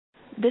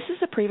This is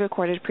a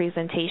pre-recorded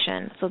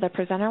presentation, so the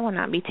presenter will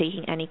not be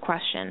taking any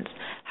questions.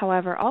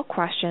 However, all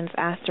questions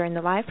asked during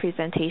the live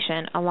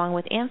presentation, along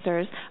with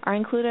answers, are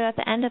included at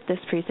the end of this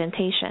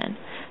presentation.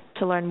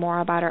 To learn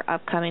more about our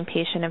upcoming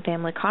patient and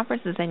family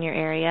conferences in your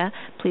area,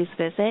 please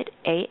visit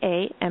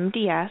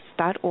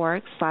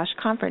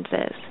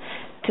aamds.org/conferences.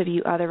 To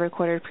view other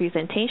recorded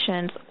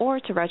presentations or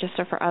to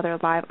register for other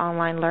live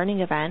online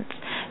learning events,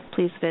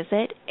 please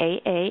visit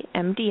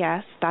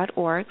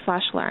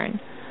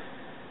aamds.org/learn.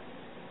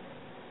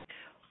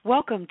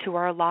 Welcome to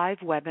our live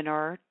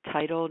webinar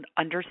titled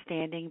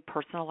Understanding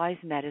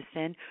Personalized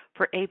Medicine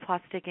for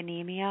Aplastic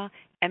Anemia,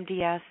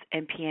 MDS,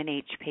 and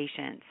PNH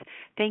Patients.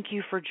 Thank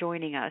you for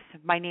joining us.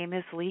 My name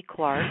is Lee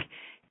Clark,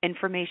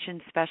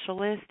 Information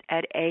Specialist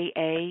at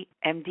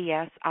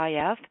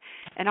AAMDSIF,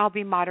 and I'll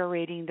be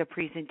moderating the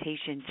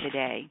presentation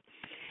today.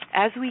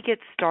 As we get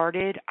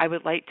started, I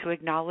would like to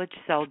acknowledge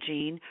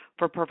Celgene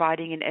for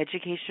providing an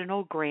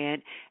educational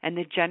grant and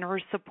the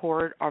generous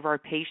support of our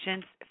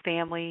patients,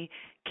 family,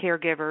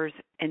 caregivers,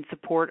 and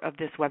support of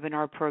this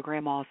webinar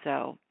program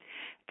also.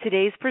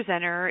 Today's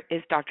presenter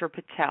is Dr.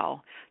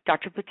 Patel.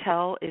 Dr.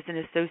 Patel is an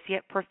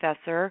Associate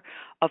Professor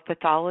of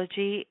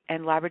Pathology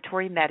and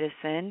Laboratory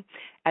Medicine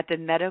at the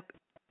Medical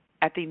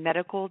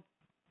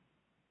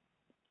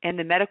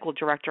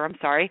Director,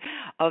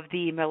 of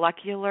the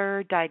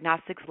Molecular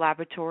Diagnostics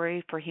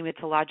Laboratory for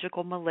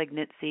Hematological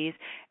Malignancies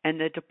and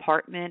the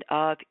Department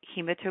of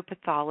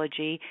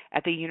Hematopathology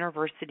at the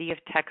University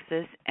of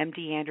Texas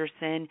MD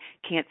Anderson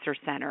Cancer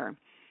Center.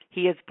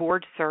 He is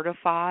board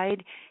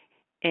certified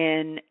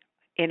in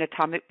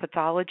anatomic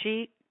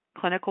pathology,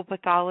 clinical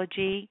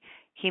pathology,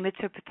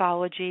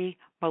 hematopathology,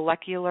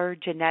 molecular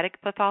genetic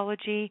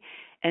pathology,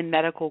 and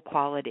medical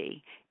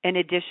quality. In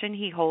addition,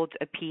 he holds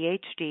a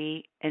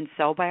PhD in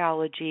cell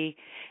biology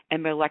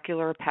and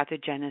molecular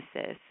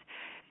pathogenesis.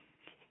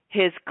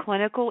 His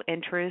clinical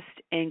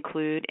interests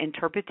include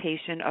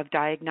interpretation of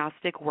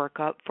diagnostic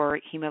workup for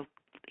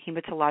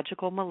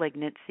hematological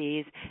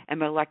malignancies and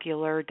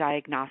molecular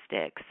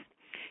diagnostics.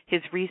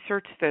 His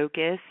research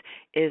focus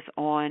is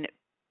on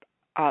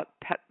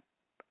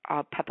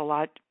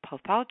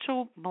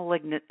pathological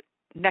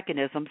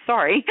mechanism,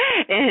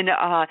 in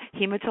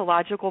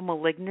hematological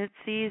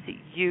malignancies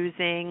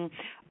using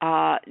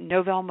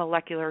novel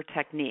molecular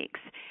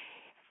techniques.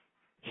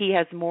 He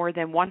has more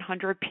than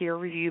 100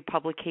 peer-reviewed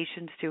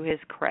publications to his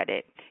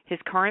credit. His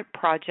current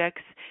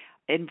projects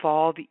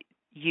involve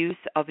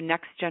use of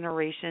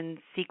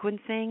next-generation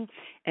sequencing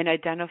and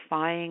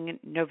identifying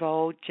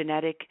novel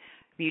genetic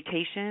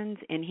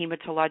mutations in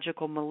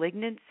hematological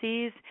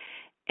malignancies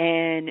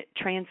and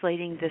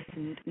translating this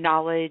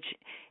knowledge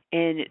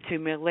into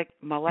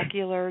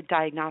molecular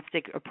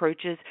diagnostic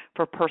approaches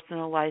for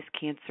personalized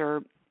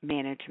cancer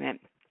management.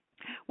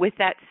 With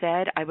that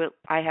said, I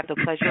have the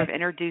pleasure of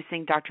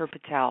introducing Dr.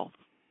 Patel.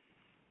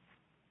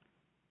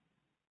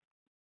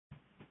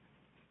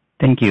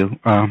 Thank you.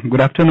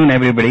 Good afternoon,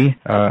 everybody,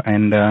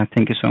 and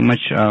thank you so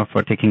much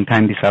for taking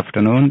time this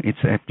afternoon.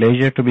 It's a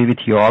pleasure to be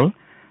with you all.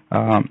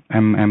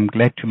 I'm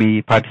glad to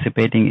be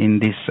participating in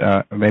this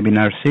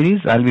webinar series.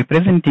 I'll be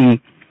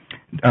presenting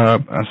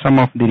some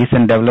of the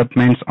recent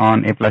developments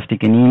on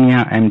aplastic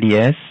anemia,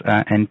 MDS,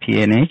 and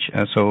PNH.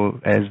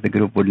 So as the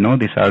group would know,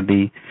 these are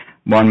the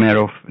bone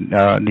marrow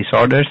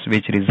disorders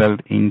which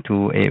result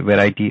into a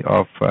variety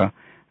of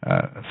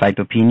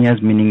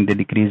cytopenias, meaning the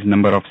decreased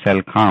number of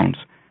cell counts.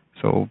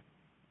 So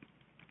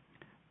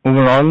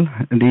overall,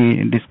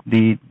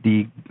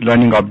 the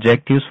learning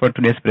objectives for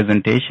today's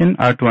presentation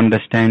are to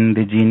understand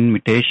the gene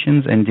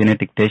mutations and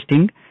genetic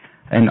testing,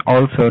 and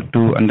also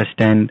to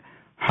understand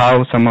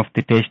how some of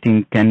the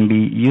testing can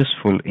be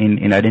useful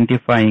in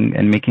identifying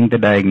and making the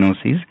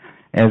diagnosis,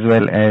 as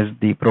well as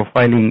the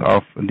profiling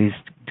of these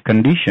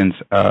conditions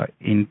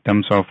in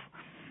terms of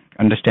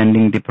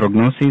understanding the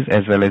prognosis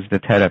as well as the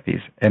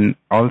therapies. And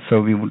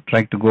also we would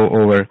try to go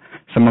over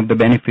some of the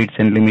benefits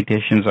and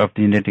limitations of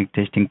the genetic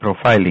testing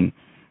profiling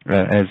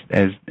as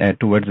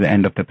towards the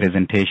end of the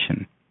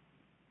presentation.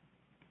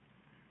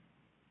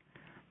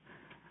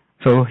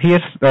 So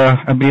here's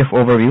a brief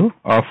overview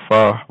of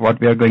what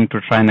we are going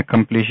to try and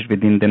accomplish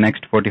within the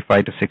next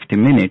 45 to 60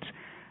 minutes.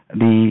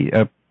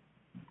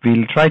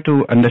 We'll try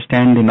to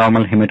understand the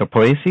normal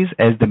hematopoiesis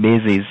as the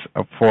basis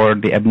for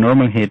the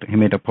abnormal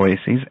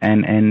hematopoiesis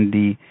and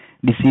the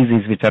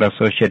diseases which are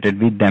associated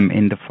with them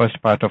in the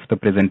first part of the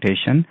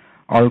presentation.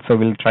 Also,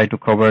 we'll try to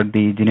cover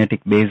the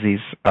genetic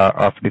basis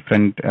of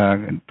different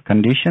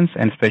conditions,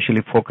 and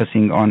especially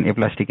focusing on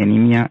aplastic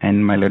anemia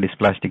and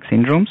myelodysplastic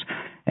syndromes.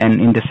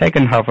 And in the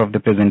second half of the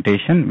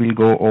presentation, we'll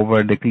go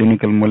over the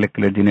clinical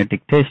molecular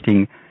genetic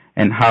testing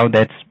and how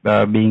that's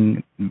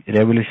being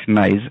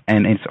revolutionized,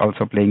 and it's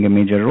also playing a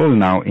major role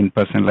now in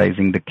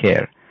personalizing the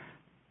care.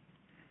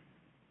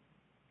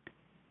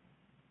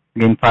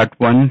 Again, part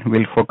one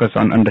will focus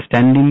on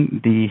understanding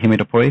the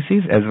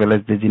hematopoiesis as well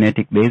as the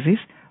genetic basis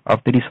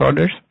of the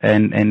disorders,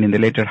 and in the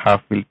later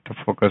half we'll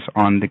focus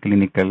on the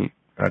clinical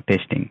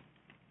testing.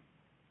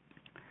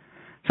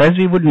 So as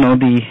we would know,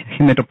 the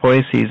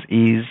hematopoiesis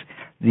is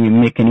the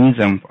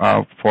mechanism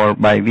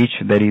by which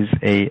there is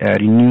a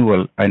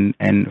renewal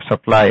and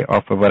supply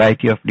of a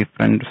variety of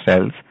different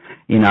cells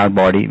in our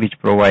body, which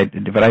provide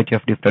a variety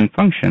of different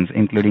functions,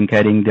 including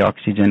carrying the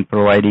oxygen,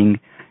 providing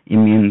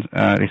immune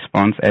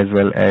response, as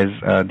well as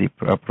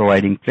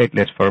providing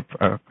platelets for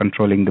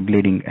controlling the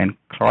bleeding and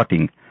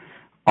clotting.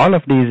 All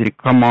of these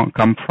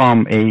come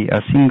from a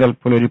single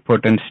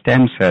pluripotent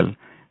stem cell,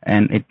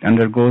 and it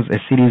undergoes a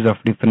series of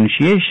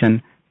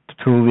differentiation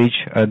through which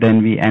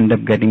then we end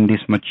up getting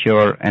these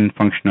mature and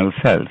functional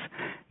cells.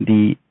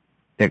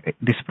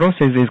 This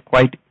process is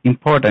quite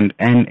important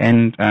and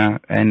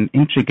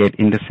intricate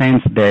in the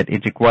sense that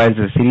it requires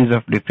a series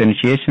of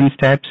differentiation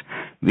steps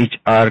which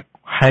are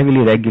heavily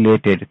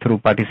regulated through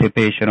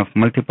participation of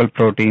multiple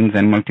proteins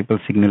and multiple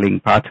signaling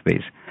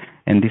pathways.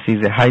 And this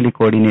is a highly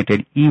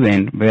coordinated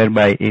event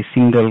whereby a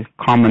single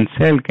common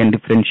cell can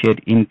differentiate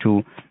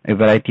into a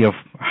variety of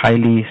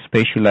highly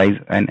specialized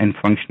and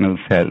functional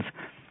cells.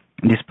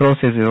 This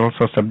process is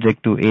also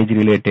subject to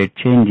age-related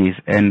changes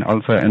and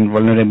also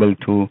vulnerable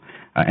to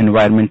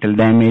environmental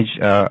damage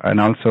and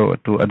also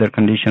to other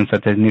conditions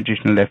such as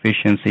nutritional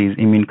deficiencies,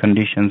 immune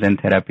conditions, and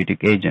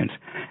therapeutic agents.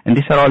 And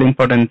these are all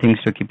important things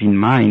to keep in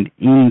mind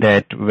in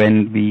that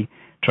when we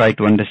try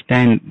to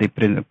understand the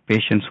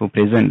patients who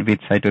present with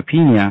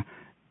cytopenia,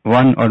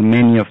 one or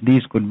many of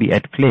these could be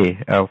at play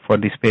for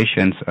these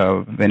patients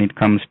when it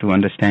comes to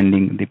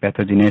understanding the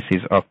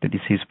pathogenesis of the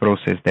disease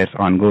process that's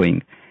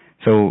ongoing.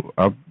 So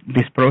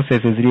this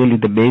process is really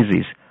the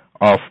basis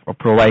of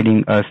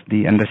providing us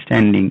the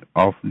understanding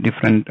of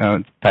different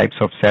types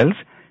of cells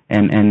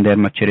and their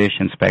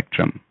maturation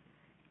spectrum.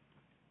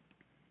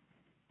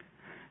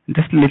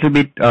 Just a little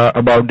bit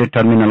about the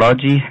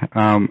terminology.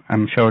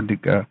 I'm sure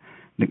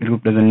the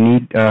group doesn't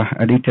need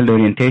a detailed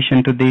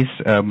orientation to this,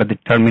 but the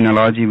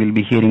terminology we'll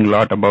be hearing a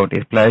lot about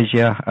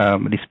aplasia,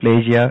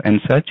 dysplasia,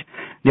 and such.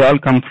 They all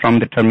come from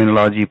the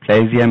terminology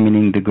aplasia,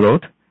 meaning the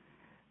growth,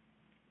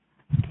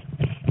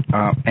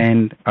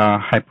 and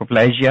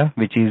hypoplasia,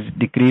 which is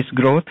decreased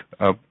growth.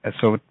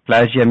 So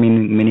plasia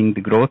meaning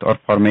the growth or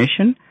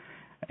formation.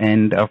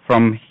 And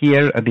from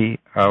here, the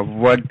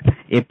word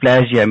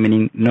aplasia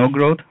meaning no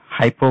growth,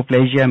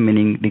 hypoplasia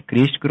meaning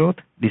decreased growth,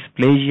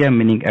 dysplasia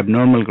meaning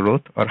abnormal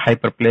growth, or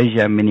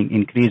hyperplasia meaning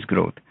increased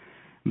growth.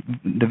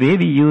 The way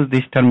we use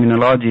these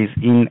terminologies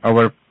in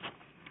our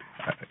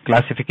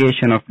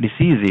classification of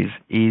diseases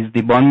is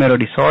the bone marrow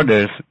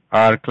disorders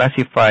are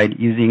classified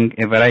using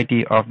a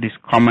variety of these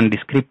common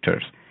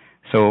descriptors.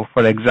 So,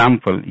 for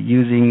example,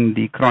 using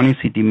the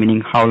chronicity,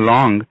 meaning how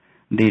long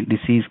the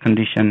disease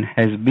condition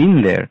has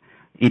been there,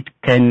 it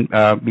can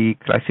be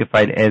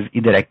classified as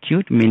either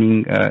acute,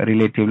 meaning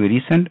relatively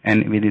recent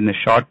and within a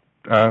short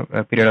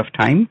period of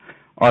time,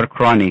 or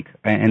chronic.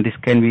 And this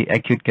can be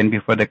acute, can be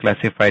further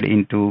classified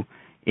into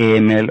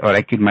AML or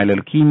acute myeloid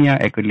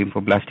leukemia, acute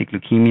lymphoblastic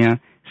leukemia.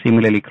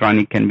 Similarly,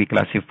 chronic can be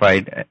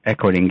classified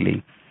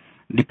accordingly.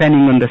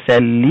 Depending on the cell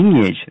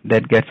lineage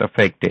that gets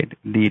affected,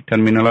 the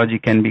terminology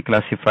can be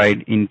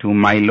classified into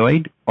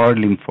myeloid or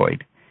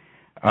lymphoid.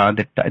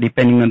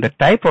 Depending on the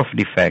type of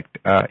defect,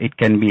 it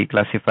can be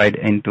classified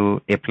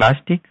into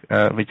aplastic,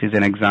 which is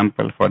an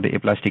example for the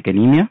aplastic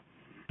anemia.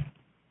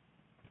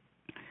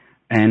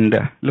 And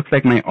looks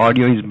like my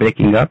audio is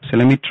breaking up, so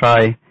let me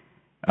try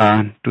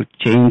to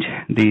change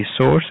the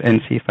source and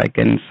see if I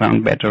can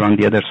sound better on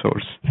the other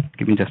source.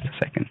 Give me just a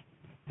second.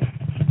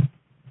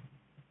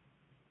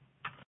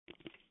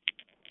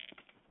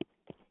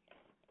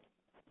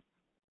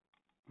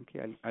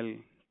 Okay, I'll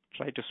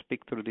try to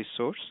speak through this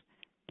source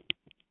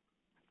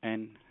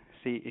and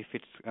see if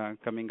it's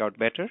coming out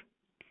better.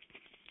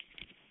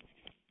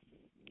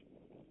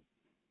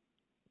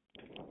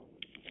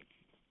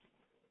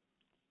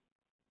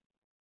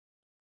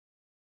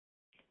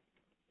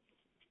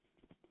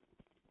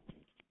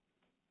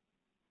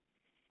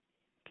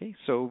 Okay,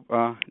 so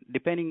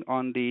depending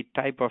on the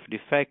type of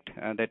defect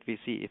that we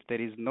see, if there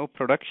is no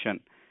production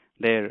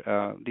there,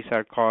 these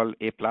are called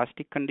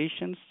aplastic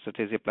conditions, such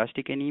as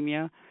aplastic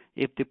anemia.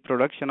 If the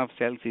production of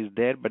cells is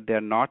there but they are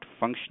not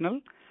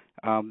functional,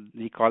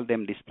 we call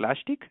them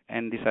dysplastic,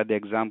 and these are the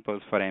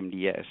examples for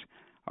MDS.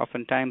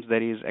 Oftentimes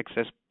there is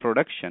excess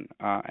production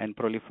and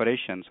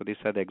proliferation, so these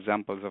are the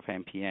examples of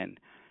MPN.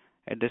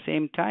 At the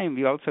same time,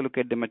 we also look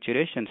at the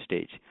maturation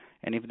stage,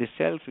 and if the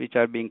cells which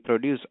are being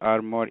produced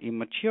are more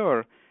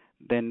immature,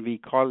 then we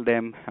call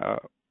them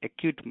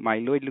acute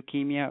myeloid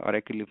leukemia or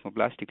acute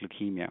lymphoblastic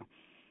leukemia.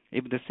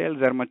 If the cells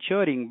are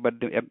maturing but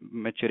the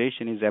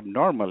maturation is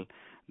abnormal,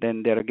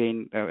 then there are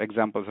again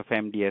examples of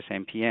MDS,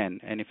 MPN.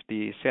 And if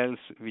the cells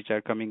which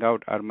are coming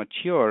out are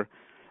mature,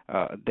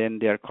 then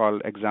they are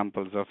called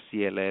examples of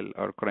CLL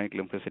or chronic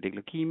lymphocytic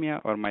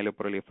leukemia or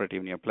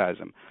myeloproliferative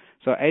neoplasm.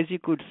 So as you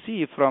could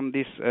see from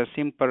this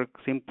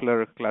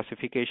simpler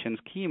classification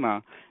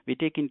schema, we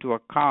take into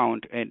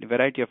account a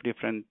variety of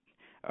different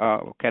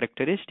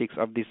characteristics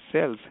of these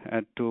cells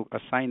to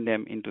assign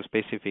them into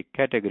specific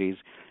categories,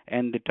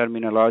 and the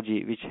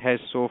terminology which has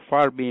so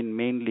far been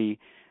mainly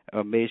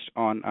based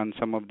on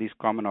some of these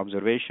common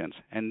observations.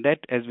 And that,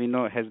 as we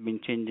know, has been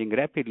changing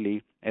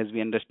rapidly as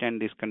we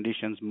understand these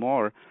conditions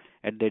more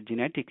at their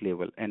genetic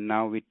level. And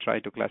now we try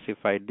to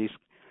classify these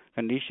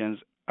conditions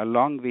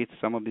along with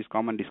some of these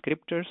common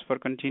descriptors for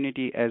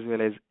continuity, as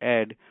well as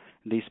add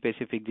the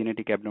specific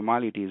genetic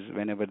abnormalities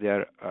whenever they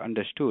are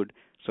understood,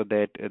 so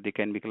that they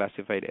can be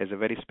classified as a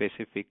very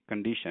specific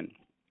condition.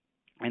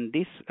 And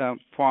this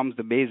forms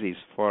the basis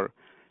for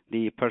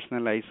the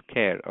personalized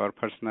care or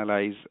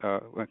personalized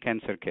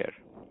cancer care.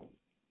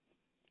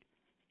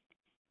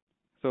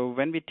 So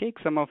when we take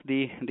some of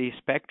the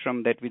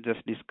spectrum that we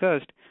just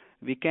discussed,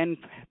 we can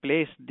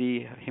place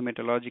the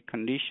hematologic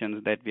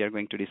conditions that we are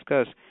going to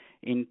discuss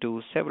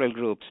into several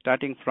groups,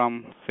 starting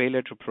from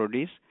failure to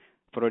produce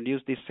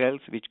these cells,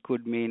 which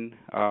could mean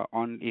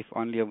if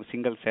only a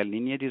single cell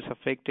lineage is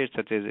affected,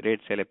 such as red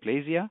cell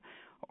aplasia,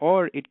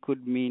 or it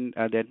could mean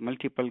that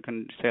multiple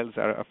cells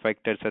are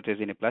affected, such as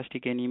in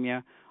aplastic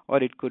anemia,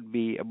 or it could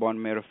be a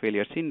bone marrow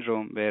failure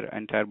syndrome where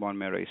entire bone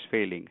marrow is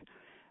failing.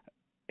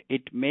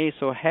 It may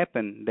so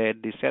happen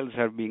that the cells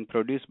are being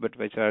produced but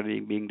which are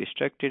being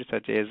destructed,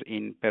 such as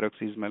in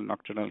paroxysmal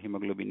nocturnal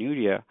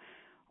hemoglobinuria,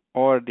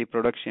 or the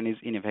production is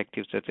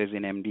ineffective, such as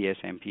in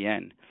MDS,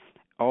 MPN,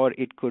 or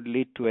it could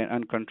lead to an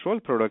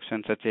uncontrolled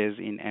production, such as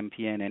in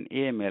MPN and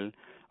AML.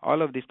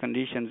 All of these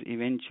conditions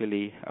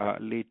eventually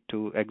lead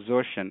to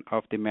exhaustion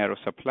of the marrow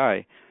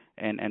supply,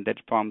 and that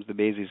forms the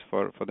basis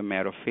for the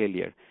marrow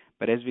failure.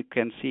 But as we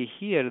can see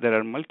here, there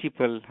are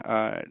multiple,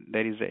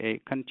 there is a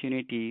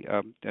continuity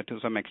to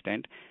some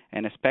extent,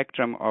 and a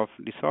spectrum of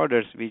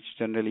disorders which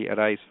generally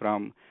arise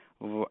from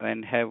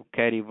and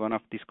carry one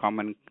of these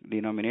common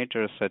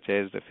denominators, such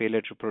as the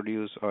failure to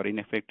produce or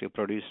ineffective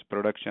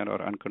production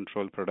or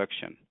uncontrolled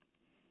production.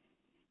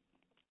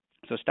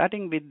 So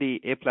starting with the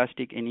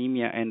aplastic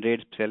anemia and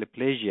red cell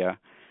aplasia,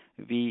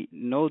 we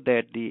know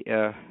that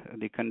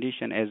the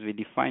condition as we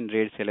define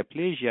red cell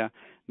aplasia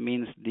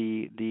means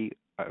the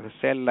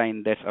cell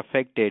line that's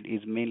affected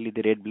is mainly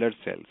the red blood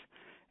cells.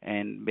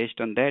 And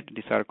based on that,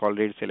 these are called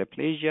red cell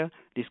aplasia.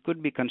 This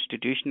could be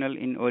constitutional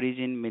in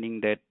origin, meaning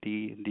that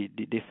the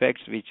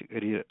defects which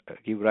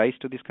give rise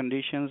to these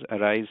conditions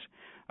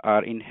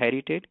are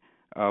inherited,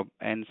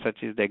 and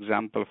such is the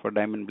example for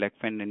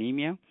Diamond-Blackfan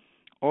anemia.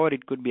 Or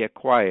it could be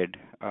acquired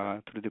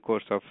through the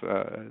course of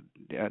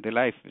the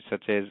life,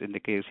 such as in the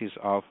cases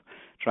of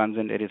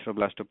transient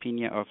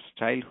erythroblastopenia of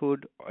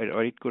childhood,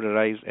 or it could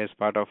arise as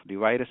part of the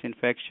virus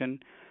infection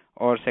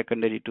or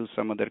secondary to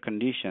some other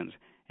conditions.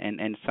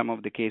 And some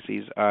of the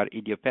cases are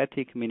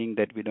idiopathic, meaning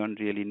that we don't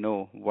really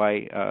know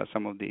why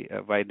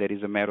why there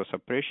is a marrow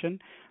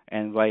suppression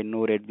and why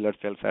no red blood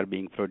cells are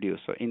being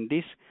produced. So in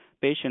these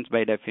patients,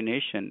 by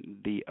definition,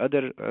 the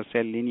other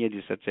cell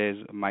lineages such as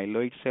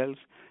myeloid cells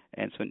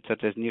and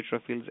such as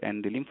neutrophils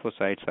and the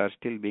lymphocytes are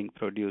still being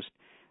produced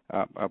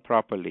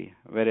properly.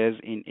 Whereas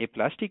in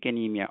aplastic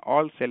anemia,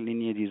 all cell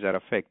lineages are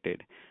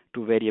affected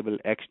to variable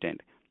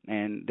extent.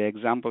 And the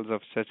examples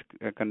of such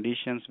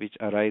conditions which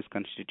arise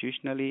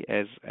constitutionally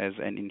as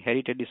an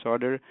inherited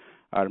disorder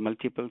are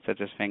multiple,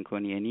 such as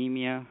Fanconi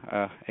anemia,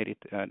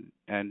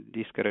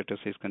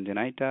 dyskeratosis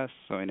congenita,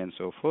 so on and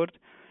so forth.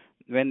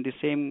 When the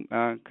same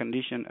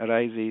condition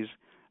arises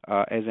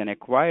as an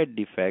acquired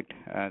defect,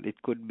 it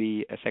could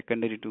be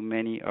secondary to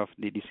many of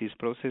the disease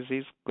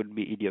processes, could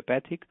be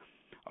idiopathic,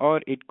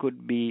 or it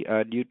could be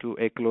due to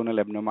a clonal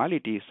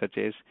abnormality, such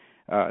as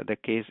the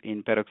case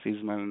in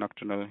paroxysmal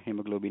nocturnal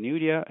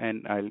hemoglobinuria,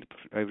 and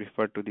I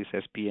refer to this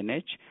as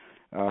PNH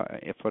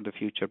for the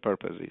future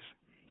purposes.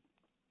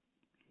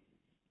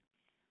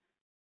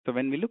 So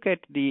when we look at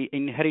the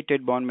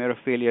inherited bone marrow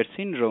failure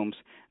syndromes,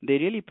 they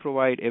really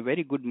provide a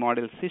very good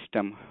model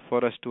system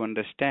for us to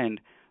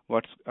understand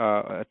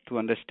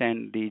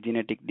the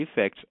genetic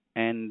defects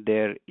and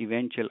their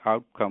eventual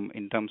outcome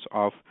in terms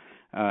of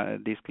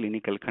these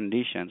clinical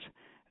conditions.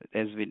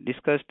 As we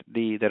discussed,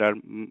 these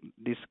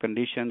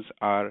conditions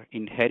are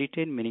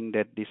inherited, meaning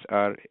that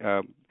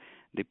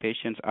the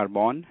patients are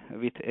born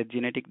with a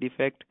genetic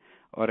defect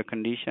or a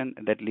condition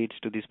that leads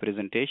to this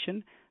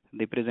presentation.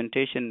 The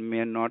presentation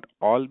may not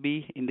all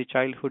be in the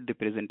childhood. The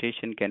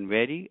presentation can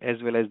vary,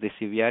 as well as the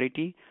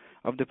severity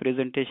of the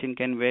presentation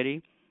can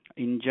vary.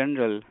 In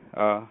general,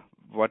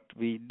 what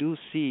we do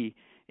see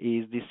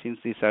is this: since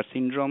these are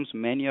syndromes,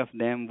 many of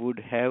them would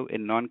have a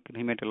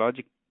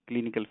non-hematologic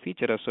clinical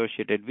feature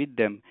associated with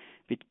them,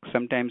 which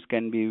sometimes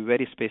can be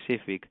very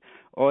specific,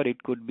 or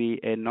it could be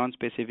a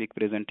non-specific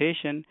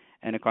presentation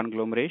and a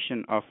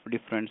conglomeration of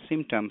different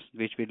symptoms,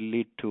 which will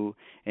lead to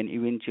an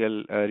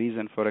eventual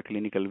reason for a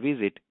clinical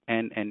visit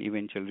and an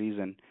eventual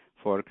reason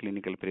for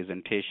clinical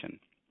presentation.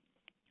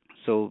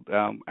 So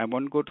I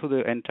won't go through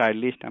the entire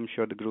list. I'm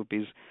sure the group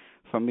is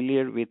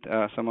familiar with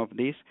some of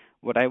these.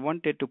 What I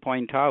wanted to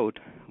point out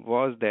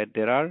was that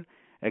there are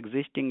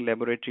existing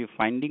laboratory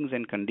findings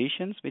and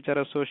conditions which are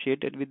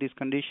associated with these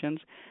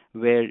conditions,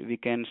 where we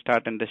can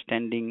start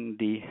understanding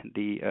the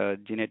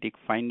genetic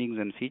findings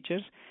and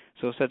features.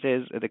 So such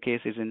as the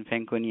cases in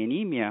Fanconi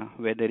anemia,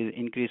 where there is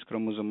increased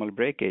chromosomal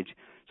breakage.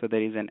 So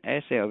there is an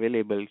assay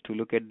available to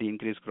look at the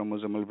increased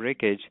chromosomal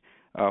breakage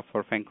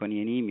for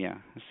Fanconi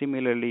anemia.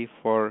 Similarly,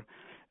 for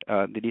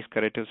the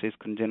dyskeratosis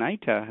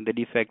congenita, the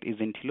defect is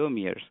in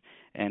telomeres,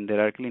 and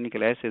there are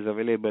clinical assays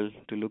available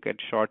to look at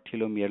short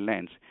telomere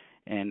lengths.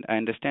 And I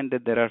understand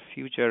that there are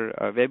future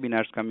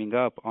webinars coming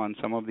up on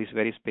some of these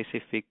very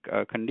specific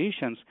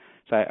conditions,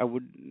 so I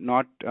would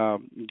not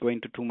go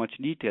into too much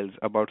details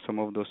about some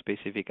of those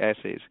specific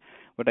assays.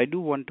 What I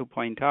do want to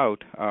point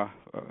out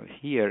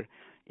here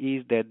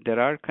is that there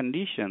are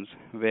conditions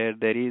where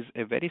there is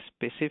a very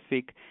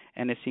specific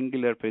and a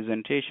singular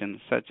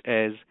presentation, such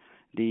as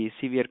the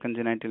severe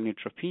congenital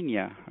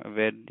neutropenia,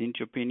 where the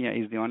neutropenia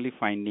is the only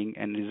finding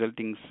and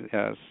resulting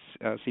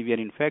severe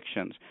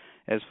infections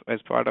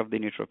as part of the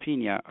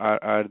neutropenia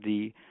are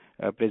the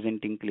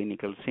presenting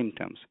clinical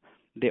symptoms.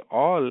 They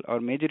all, or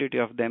majority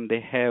of them, they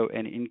have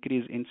an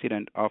increased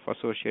incidence of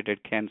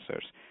associated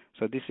cancers.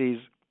 So this is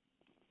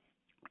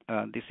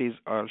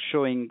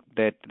showing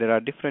that there are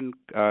different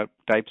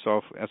types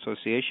of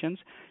associations.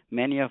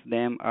 Many of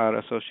them are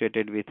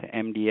associated with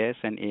MDS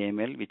and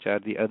AML, which are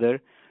the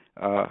other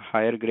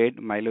higher grade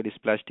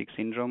myelodysplastic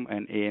syndrome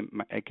and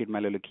acute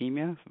myeloid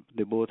leukemia.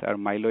 They both are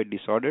myeloid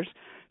disorders.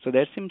 So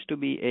there seems to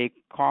be a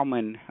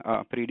common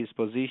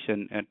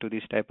predisposition to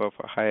this type of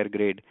higher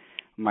grade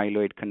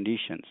myeloid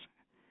conditions.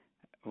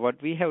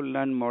 What we have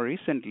learned more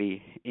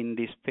recently in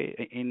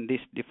these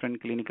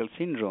different clinical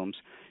syndromes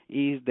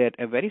is that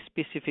a very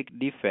specific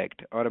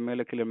defect or a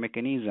molecular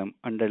mechanism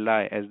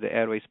underlie, as the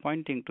arrow is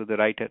pointing to the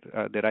right,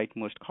 the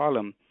rightmost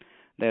column.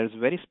 There's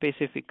very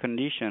specific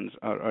conditions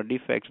or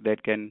defects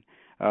that can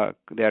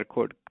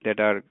that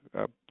are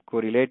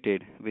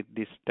correlated with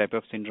this type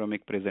of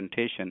syndromic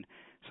presentation.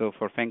 So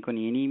for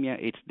Fanconi anemia,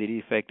 it's the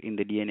defect in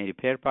the DNA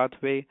repair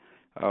pathway.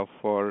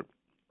 For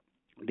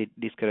the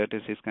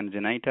dyskeratosis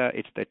congenita,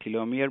 it's the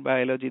telomere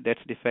biology that's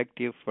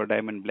defective. For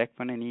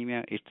Diamond-Blackfan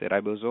anemia, it's the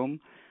ribosome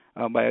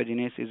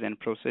biogenesis and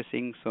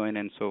processing, so on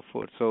and so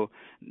forth. So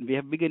we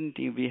have begun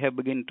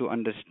to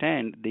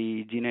understand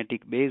the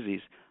genetic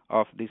basis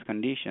of these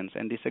conditions,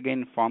 and this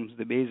again forms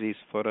the basis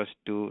for us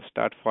to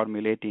start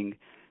formulating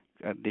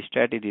the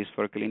strategies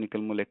for clinical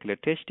molecular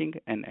testing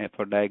and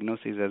for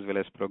diagnosis as well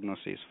as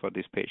prognosis for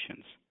these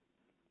patients.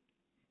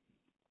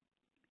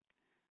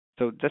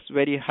 So just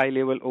very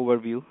high-level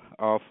overview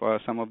of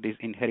some of these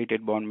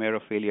inherited bone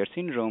marrow failure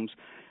syndromes,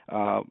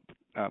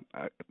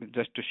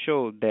 just to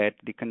show that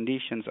the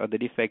conditions or the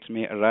defects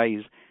may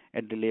arise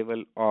at the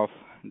level of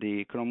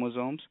the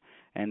chromosomes.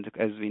 And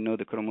as we know,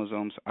 the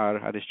chromosomes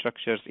are the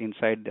structures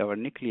inside our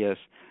nucleus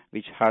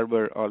which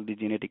harbor all the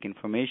genetic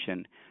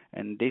information.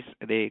 And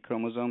the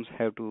chromosomes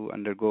have to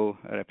undergo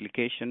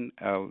replication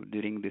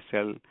during the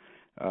cell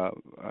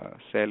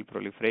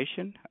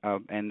proliferation,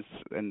 and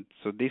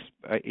so this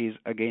is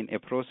again a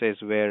process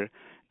where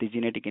the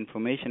genetic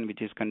information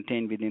which is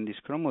contained within these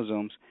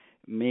chromosomes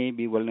may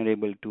be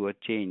vulnerable to a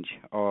change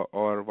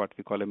or what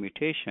we call a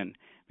mutation,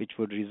 which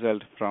would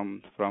result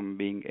from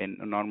being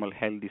a normal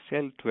healthy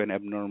cell to an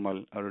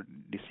abnormal or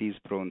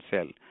disease-prone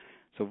cell.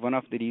 So one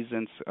of the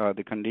reasons,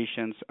 the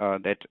conditions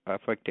that are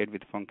affected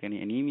with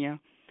Fanconi anemia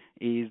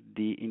is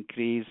the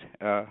increase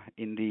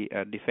in the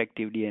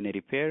defective DNA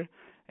repair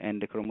and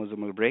the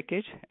chromosomal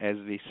breakage, as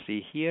we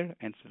see here.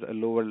 And so the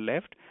lower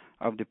left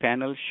of the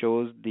panel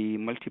shows the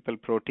multiple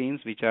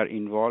proteins which are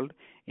involved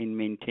in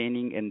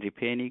maintaining and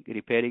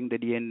repairing the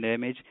DNA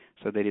damage.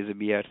 So there is a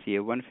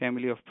BRCA1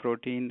 family of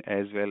protein,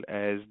 as well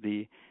as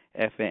the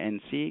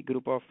FANC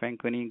group of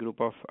Fanconi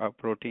group of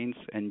proteins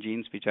and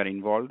genes which are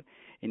involved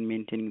in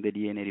maintaining the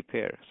DNA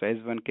repair. So as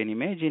one can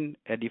imagine,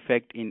 a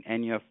defect in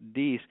any of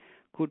these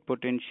could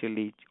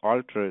potentially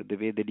alter the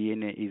way the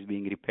DNA is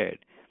being repaired.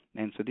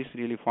 And so this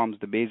really forms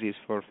the basis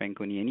for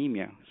Fanconi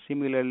anemia.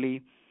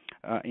 Similarly,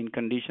 in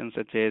conditions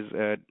such as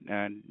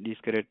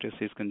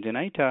dyskeratosis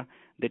congenita,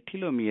 the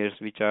telomeres,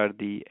 which are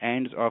the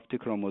ends of the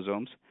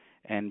chromosomes,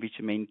 and which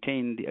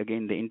maintain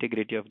the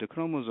integrity of the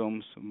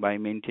chromosomes by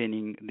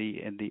maintaining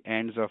the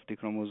ends of the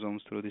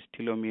chromosomes through this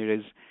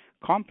telomerase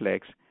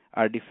complex,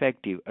 are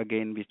defective.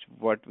 Again,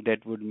 what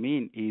that would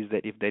mean is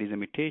that if there is a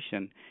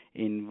mutation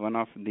in one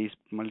of these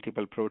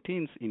multiple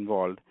proteins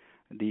involved,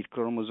 the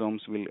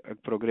chromosomes will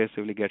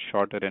progressively get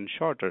shorter and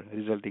shorter,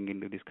 resulting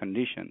into these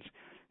conditions.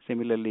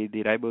 Similarly,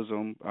 the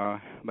ribosome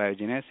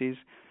biogenesis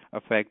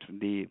affects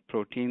the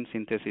protein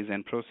synthesis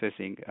and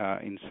processing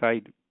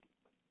inside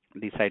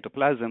the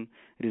cytoplasm,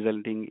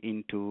 resulting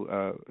into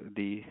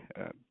the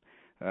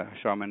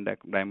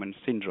Shawman-Diamond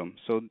syndrome.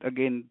 So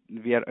again,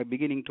 we are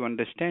beginning to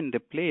understand the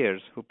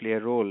players who play a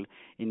role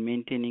in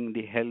maintaining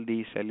the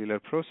healthy cellular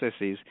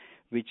processes,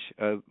 which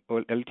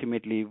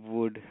ultimately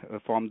would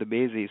form the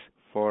basis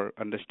for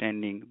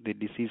understanding the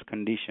disease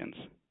conditions.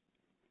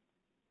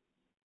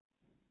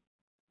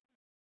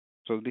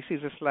 So this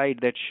is a slide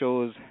that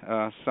shows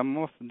some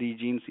of the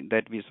genes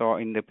that we saw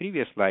in the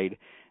previous slide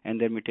and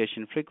their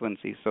mutation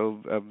frequency. So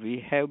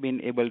we have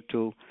been able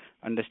to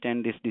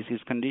understand these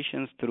disease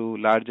conditions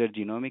through larger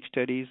genomic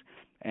studies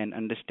and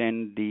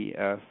understand the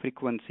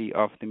frequency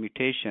of the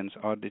mutations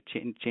or the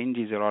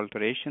changes or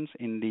alterations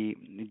in the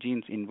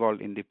genes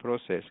involved in the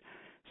process.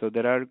 So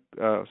there are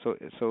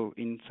so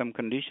in some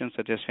conditions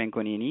such as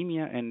Fanconi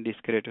anemia and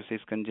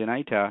dyskeratosis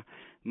congenita,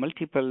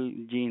 multiple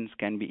genes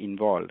can be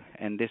involved,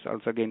 and this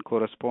also again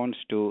corresponds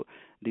to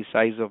the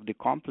size of the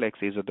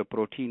complexes or the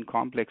protein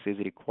complexes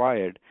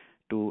required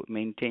to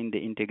maintain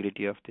the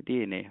integrity of the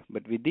DNA.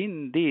 But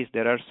within these,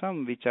 there are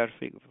some which are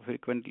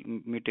frequently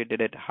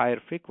mutated at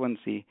higher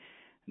frequency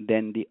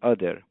than the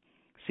other.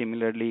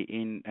 Similarly,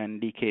 in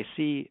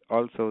DKC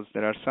also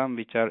there are some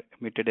which are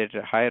mutated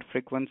at a higher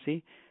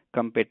frequency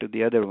compared to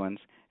the other ones,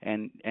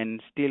 and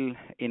still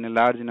in a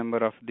large number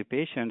of the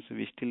patients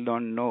we still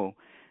don't know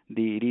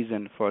the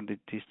reason for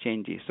these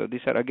changes. So these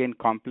are again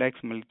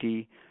complex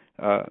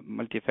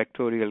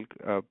multifactorial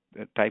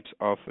types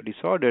of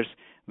disorders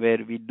where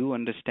we do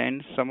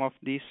understand some of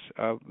these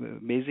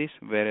bases,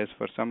 whereas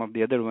for some of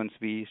the other ones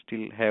we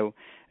still have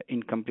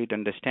incomplete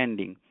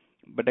understanding.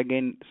 But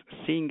again,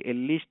 seeing a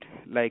list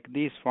like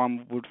this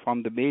would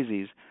form the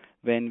basis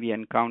when we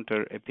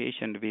encounter a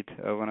patient with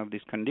one of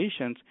these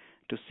conditions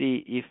to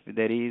see if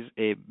there is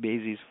a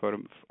basis for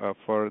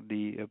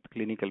the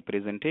clinical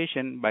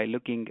presentation by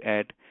looking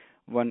at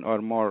one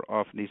or more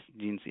of these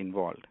genes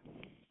involved.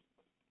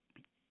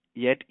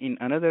 Yet in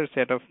another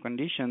set of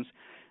conditions,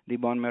 the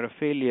bone marrow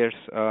failures,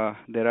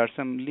 there are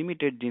some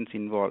limited genes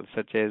involved,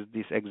 such as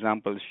this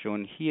example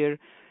shown here.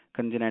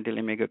 Congenital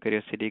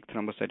megakaryocytic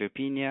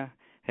thrombocytopenia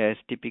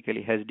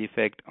typically has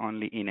defect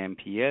only in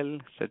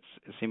MPL.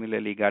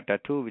 Similarly,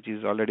 GATA2, which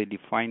is already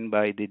defined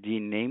by the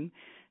gene name,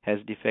 has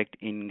defect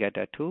in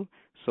GATA2,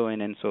 so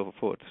on and so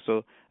forth.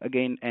 So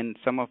again, and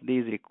some of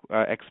these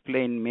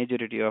explain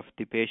majority of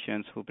the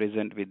patients who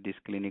present with this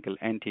clinical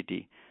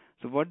entity.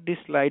 So what this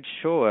slide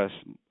shows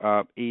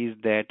us is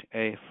that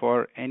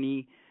for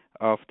any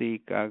of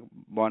the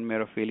bone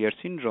marrow failure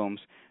syndromes,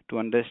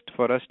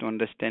 for us to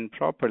understand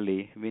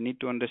properly, we need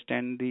to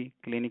understand the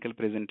clinical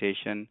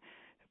presentation,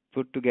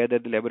 put together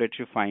the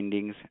laboratory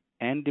findings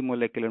and the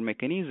molecular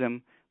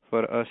mechanism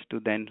for us to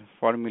then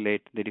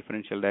formulate the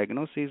differential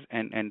diagnosis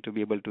and to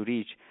be able to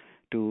reach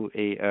to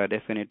a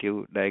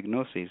definitive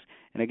diagnosis.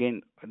 And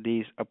again,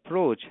 this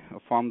approach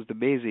forms the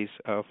basis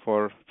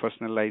for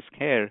personalized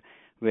care,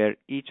 where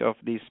each of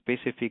these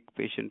specific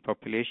patient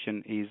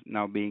population is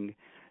now being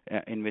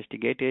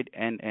investigated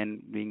and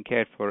being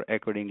cared for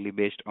accordingly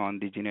based on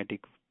the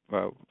genetic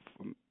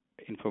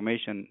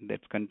information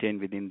that's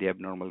contained within the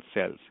abnormal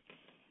cells.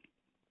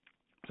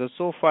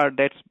 So far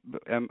that's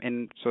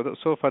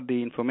so far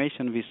the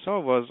information we saw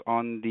was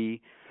on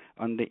the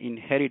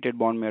inherited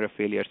bone marrow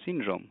failure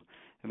syndrome,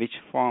 which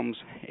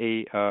forms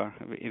a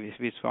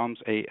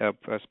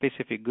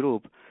specific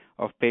group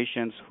of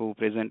patients who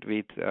present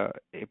with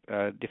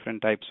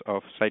different types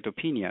of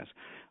cytopenias.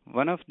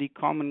 One of the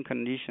common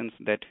conditions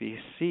that we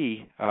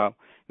see,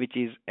 which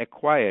is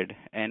acquired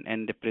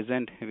and they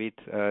present with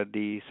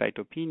the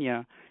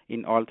cytopenia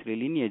in all three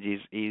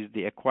lineages, is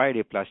the acquired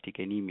aplastic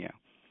anemia.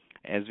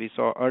 As we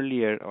saw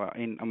earlier,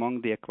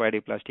 among the acquired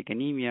aplastic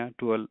anemia,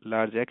 to a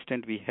large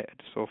extent, we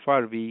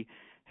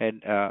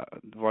had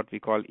what we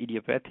call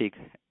idiopathic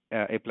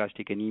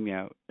aplastic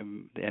anemia,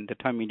 and the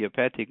term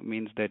idiopathic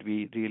means that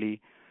we really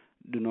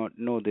do not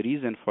know the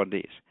reason for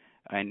this.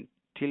 And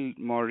till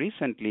more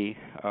recently,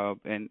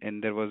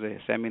 and there was a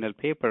seminal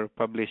paper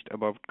published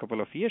about a couple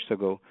of years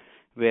ago,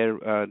 where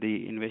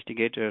the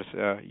investigators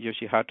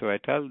Yoshihato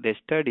et al. They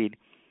studied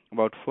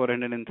about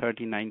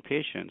 439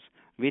 patients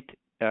with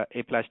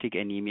aplastic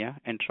anemia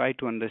and try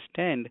to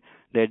understand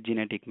their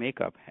genetic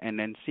makeup and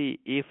then see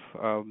if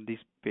these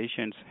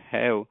patients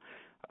have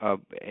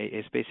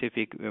a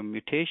specific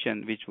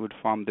mutation which would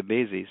form the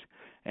basis.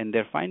 And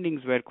their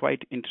findings were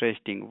quite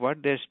interesting.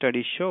 What their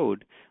study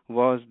showed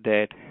was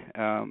that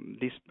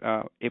this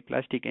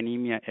aplastic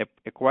anemia,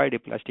 acquired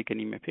aplastic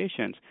anemia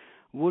patients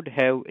would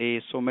have a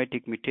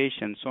somatic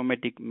mutation,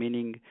 somatic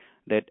meaning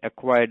that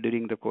acquired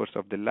during the course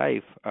of the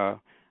life.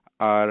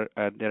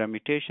 There are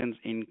mutations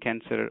in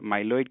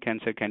myeloid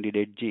cancer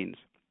candidate genes.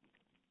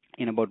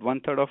 In about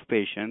 1/3 of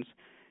patients,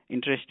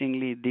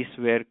 interestingly, these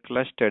were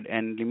clustered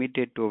and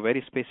limited to a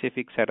very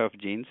specific set of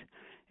genes,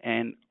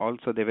 and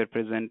also they were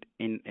present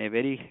in a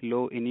very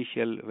low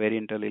initial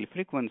variant allele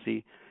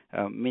frequency,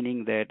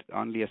 meaning that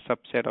only a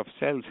subset of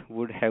cells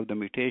would have the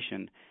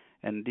mutation,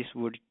 and this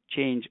would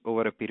change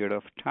over a period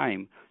of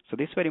time. So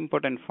these were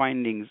important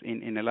findings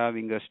in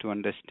allowing us to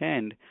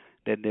understand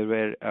that there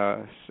were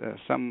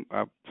some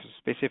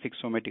specific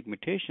somatic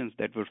mutations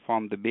that would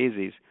form the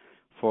basis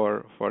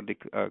for the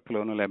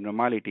clonal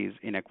abnormalities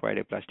in acquired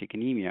aplastic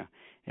anemia.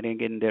 And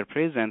again, their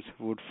presence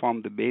would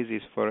form the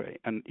basis for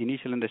an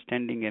initial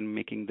understanding and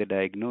making the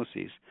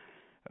diagnosis.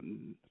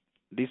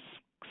 These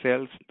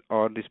cells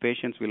or these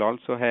patients will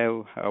also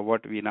have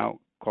what we now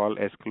call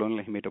as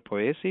clonal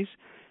hematopoiesis,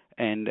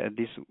 and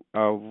this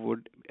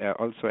would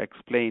also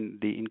explain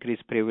the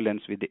increased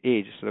prevalence with the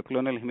age. So the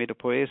clonal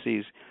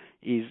hematopoiesis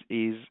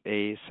is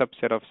a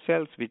subset of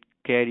cells which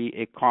carry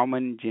a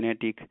common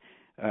genetic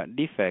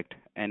defect,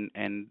 and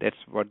that's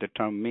what the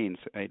term means.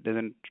 It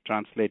doesn't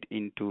translate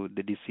into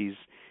the disease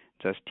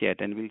just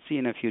yet, and we'll see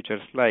in a future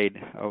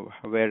slide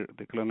where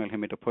the clonal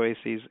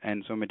hematopoiesis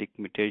and somatic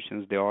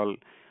mutations, they all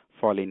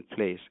fall in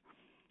place.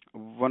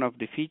 One of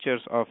the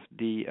features of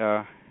the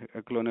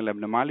clonal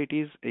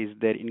abnormalities is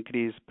their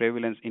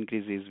prevalence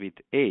increases with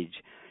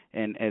age.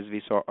 And as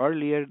we saw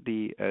earlier,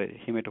 the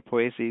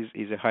hematopoiesis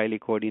is a highly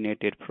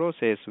coordinated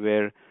process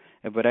where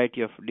a variety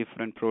of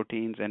different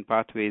proteins and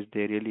pathways,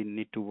 they really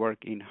need to work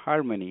in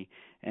harmony.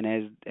 And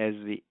as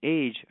we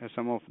age,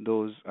 some of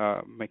those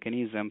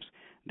mechanisms,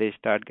 they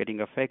start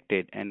getting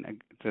affected.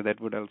 And so that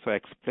would also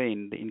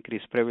explain the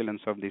increased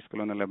prevalence of these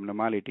clonal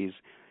abnormalities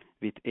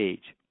with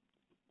age.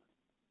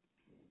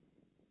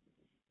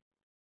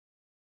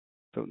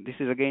 So this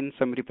is again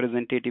some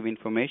representative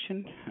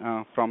information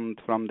from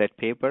that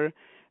paper.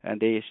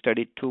 They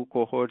studied two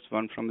cohorts,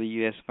 one from the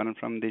US, one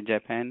from the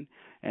Japan,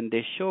 and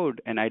they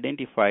showed and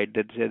identified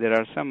that there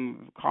are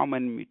some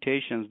common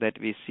mutations that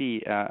we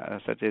see,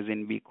 such as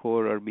in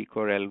BCOR or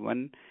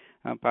BCOR-L1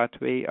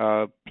 pathway,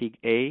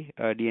 PIG-A,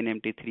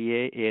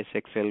 DNMT3A,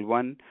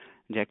 ASXL1,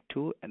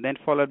 JAK2, and then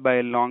followed by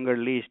a longer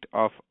list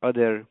of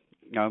other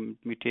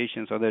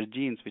mutations, other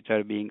genes which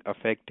are being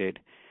affected.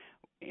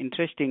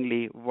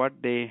 Interestingly, what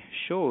they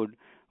showed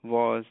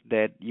was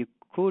that you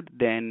could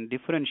then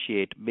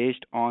differentiate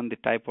based on the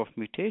type of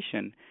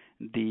mutation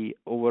the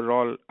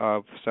overall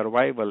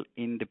survival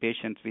in the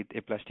patients with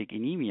aplastic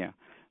anemia,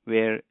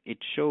 where it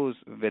shows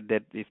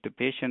that if the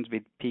patients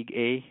with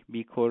PIG-A,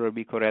 BCOR, or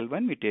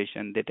BCOR-L1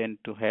 mutation, they tend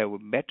to have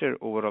better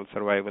overall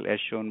survival, as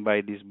shown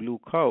by this blue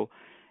curve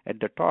at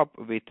the top,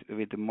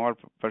 with more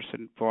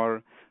percentage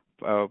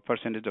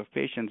of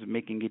patients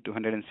making it to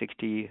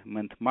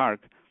 160-month mark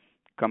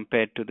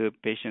compared to the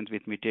patients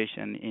with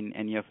mutation in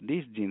any of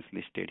these genes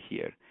listed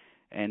here.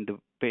 And the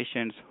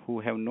patients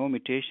who have no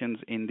mutations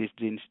in this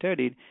gene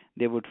studied,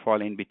 they would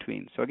fall in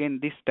between. So again,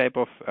 this type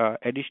of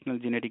additional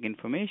genetic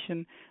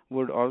information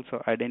would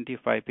also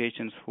identify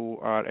patients who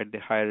are at the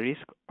higher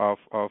risk of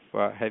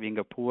having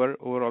a poor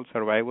overall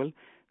survival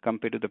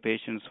compared to the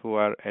patients who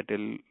are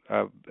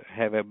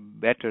have a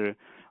better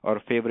or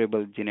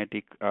favorable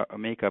genetic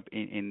makeup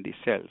in the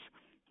cells.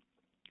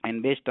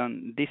 And based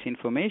on this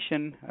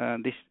information,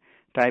 this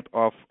type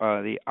of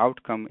the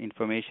outcome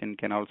information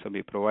can also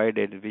be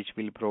provided, which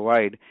will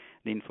provide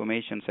the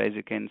information. So as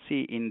you can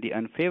see, in the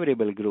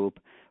unfavorable group,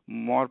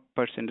 more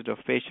percentage of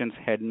patients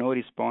had no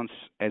response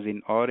as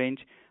in orange,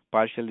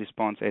 partial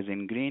response as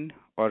in green,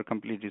 or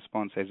complete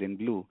response as in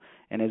blue.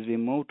 And as we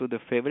move to the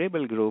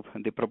favorable group,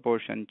 the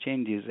proportion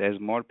changes as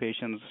more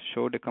patients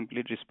showed a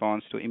complete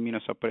response to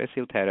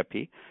immunosuppressive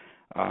therapy,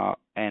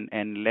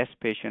 and less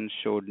patients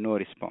showed no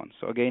response.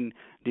 So again,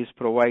 this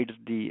provides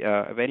the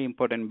very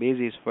important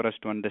basis for us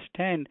to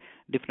understand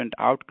different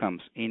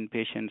outcomes in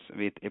patients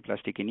with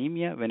aplastic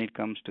anemia when it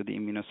comes to the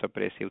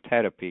immunosuppressive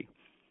therapy.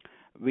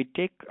 We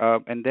take,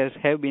 and there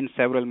have been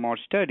several more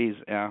studies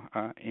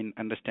in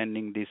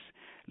understanding this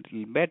a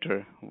little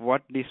better.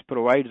 What this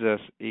provides us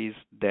is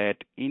that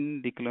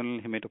in the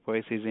clonal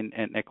hematopoiesis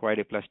and acquired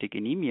aplastic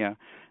anemia,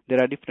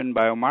 there are different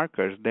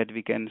biomarkers that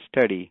we can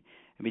study,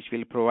 which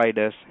will provide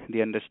us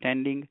the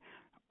understanding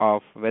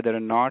of whether or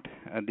not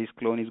this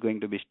clone is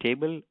going to be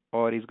stable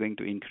or is going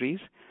to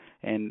increase.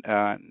 And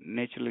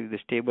naturally, the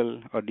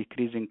stable or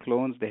decreasing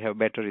clones, they have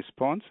better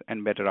response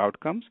and better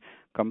outcomes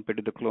compared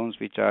to the clones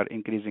which are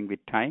increasing with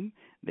time.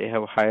 They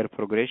have higher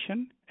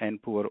progression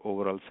and poor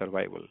overall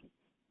survival.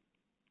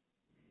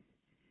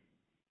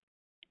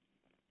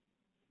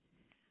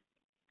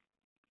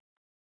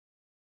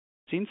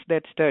 Since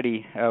that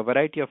study, a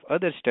variety of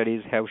other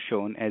studies have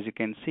shown, as you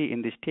can see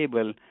in this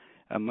table,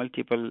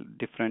 multiple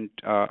different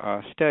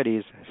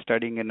studies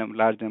studying a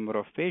large number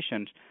of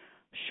patients,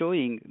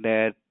 showing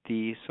that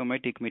the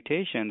somatic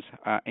mutations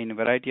in a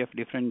variety of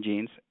different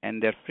genes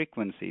and their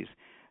frequencies,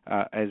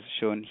 as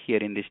shown here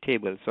in this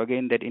table. So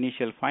again, that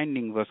initial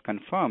finding was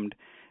confirmed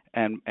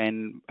and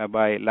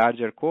by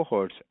larger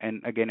cohorts, and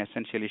again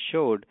essentially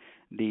showed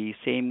the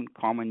same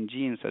common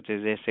genes such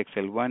as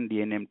ASXL1,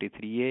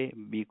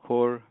 DNMT3A,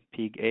 BCOR,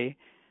 PIG-A,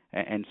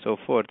 and so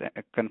forth,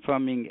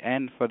 confirming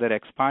and further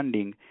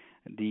expanding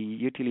the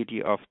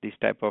utility of this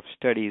type of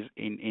studies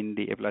in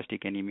the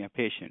aplastic anemia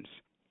patients.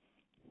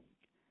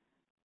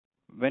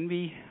 When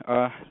we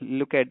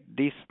look at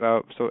this,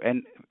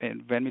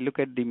 when we look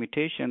at the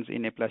mutations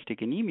in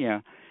aplastic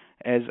anemia,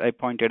 as I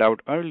pointed out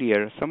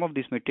earlier, some of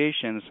these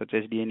mutations, such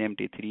as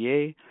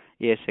DNMT3A,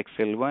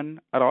 ASXL1,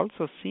 are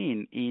also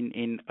seen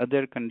in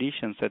other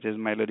conditions, such as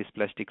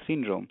myelodysplastic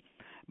syndrome,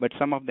 but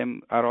some of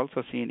them are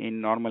also seen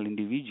in normal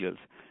individuals.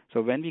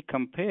 So when we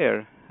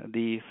compare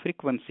the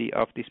frequency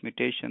of these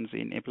mutations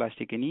in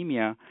aplastic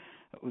anemia,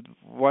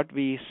 what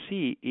we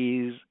see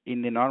is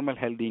in the normal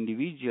healthy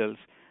individuals,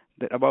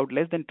 that about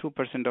less than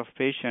 2% of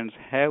patients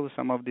have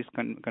some of these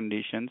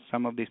conditions,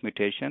 some of these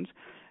mutations,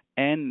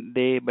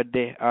 but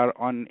they are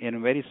on in a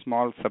very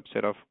small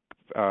subset of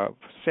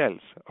cells,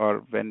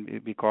 or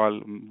when we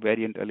call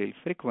variant allele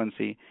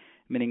frequency,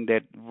 meaning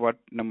that what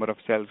number of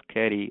cells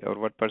carry or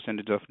what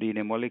percentage of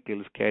DNA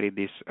molecules carry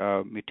this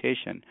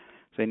mutation.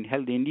 So in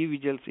healthy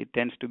individuals, it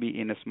tends to be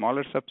in a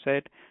smaller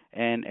subset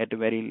and at a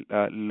very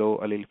low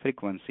allele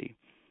frequency.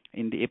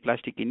 In the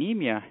aplastic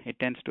anemia, it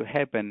tends to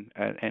happen,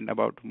 and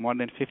about more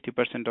than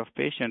 50% of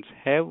patients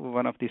have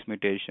one of these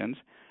mutations,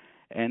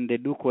 and they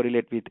do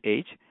correlate with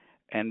age,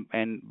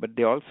 but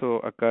they also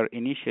occur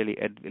initially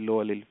at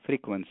low allele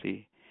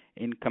frequency.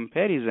 In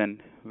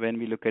comparison, when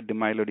we look at the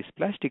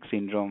myelodysplastic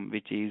syndrome,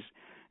 which is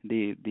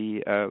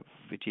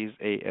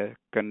a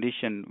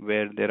condition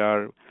where there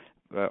are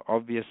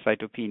obvious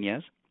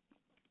cytopenias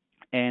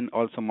and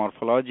also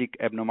morphologic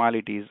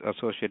abnormalities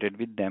associated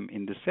with them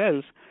in the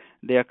cells,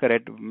 they occur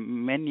at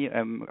many,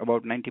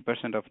 about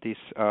 90% of these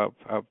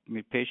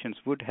patients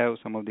would have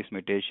some of these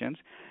mutations,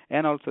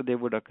 and also they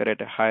would occur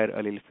at a higher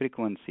allele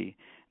frequency.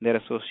 Their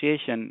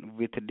association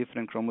with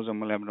different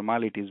chromosomal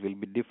abnormalities will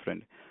be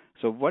different.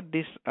 So what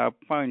this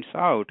points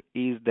out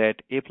is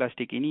that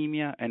aplastic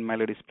anemia and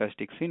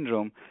myelodysplastic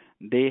syndrome,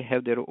 they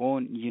have their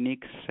own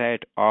unique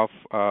set of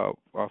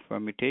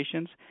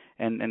mutations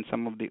and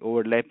some of the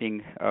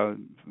overlapping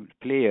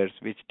players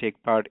which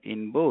take part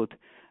in both,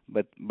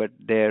 but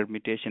their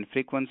mutation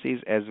frequencies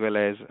as well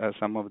as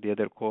some of the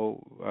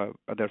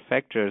other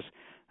factors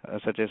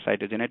such as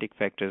cytogenetic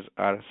factors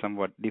are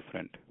somewhat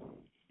different.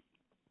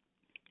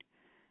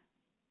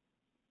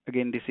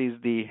 Again, this is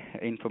the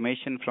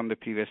information from the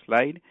previous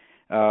slide,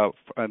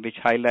 which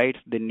highlights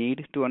the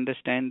need to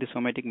understand the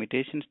somatic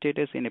mutation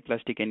status in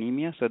aplastic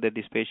anemia so that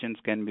these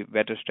patients can be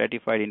better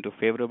stratified into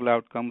favorable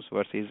outcomes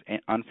versus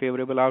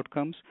unfavorable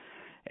outcomes.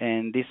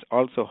 And this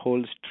also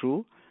holds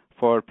true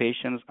for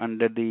patients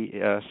under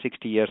the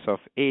 60 years of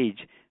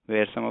age,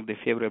 where some of the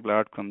favorable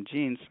outcome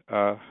genes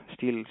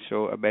still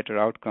show a better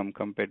outcome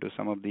compared to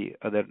some of the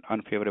other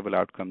unfavorable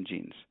outcome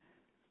genes.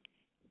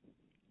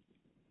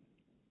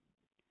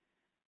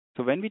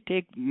 So when we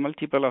take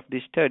multiple of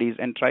these studies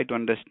and try to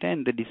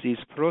understand the disease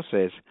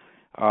process,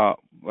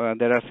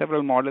 there are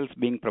several models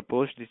being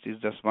proposed. This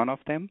is just one of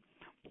them.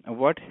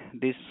 What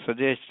this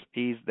suggests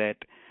is that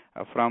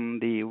from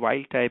the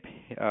wild-type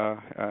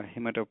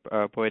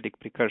hematopoietic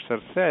precursor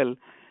cell,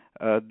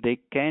 they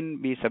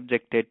can be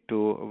subjected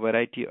to a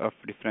variety of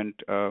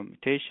different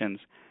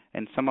mutations,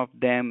 and some of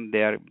them,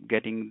 they are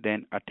getting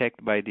then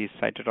attacked by these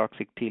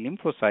cytotoxic T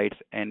lymphocytes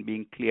and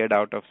being cleared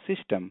out of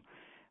system.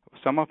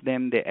 Some of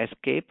them, they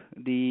escape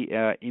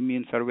the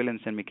immune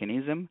surveillance and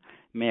mechanism,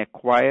 may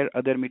acquire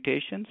other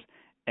mutations,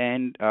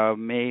 and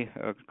may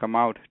come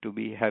out to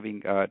be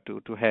having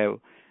to have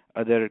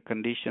other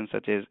conditions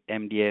such as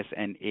MDS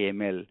and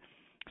AML.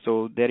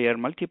 So there are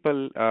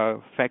multiple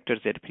factors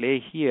at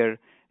play here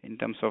in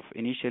terms of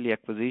initially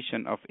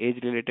acquisition of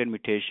age-related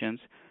mutations.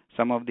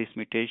 Some of these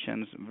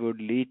mutations would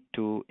lead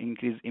to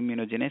increased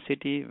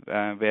immunogenicity,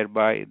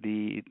 whereby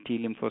the T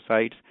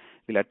lymphocytes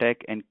will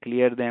attack and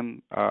clear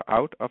them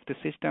out of the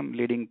system,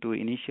 leading to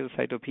initial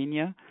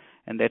cytopenia.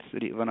 And that's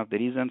one of the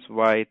reasons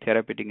why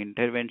therapeutic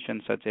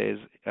interventions such as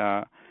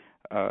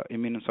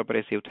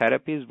immunosuppressive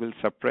therapies will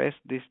suppress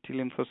these T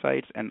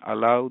lymphocytes and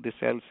allow the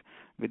cells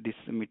with these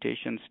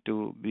mutations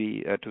to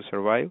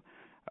survive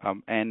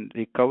and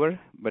recover.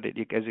 But as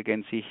you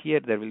can see here,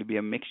 there will be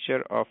a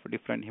mixture of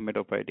different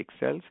hematopoietic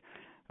cells.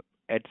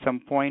 At some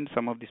point,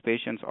 some of these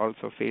patients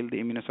also fail the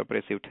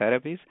immunosuppressive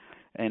therapies.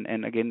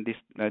 And again, these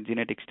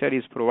genetic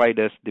studies provide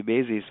us the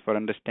basis for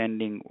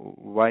understanding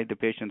why the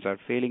patients are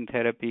failing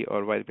therapy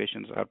or why the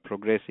patients are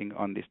progressing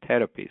on these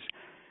therapies.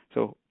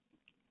 So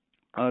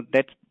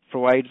that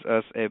provides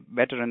us a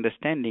better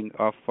understanding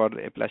for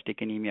the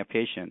aplastic anemia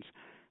patients.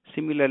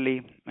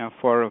 Similarly,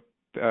 for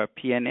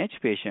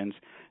PNH patients,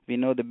 we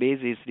know the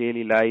basis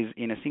really lies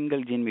in a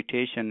single gene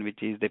mutation,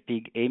 which is the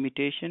PIG-A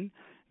mutation,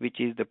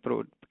 which is the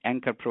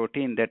anchor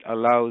protein that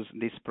allows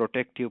these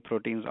protective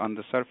proteins on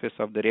the surface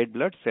of the red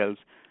blood cells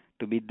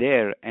to be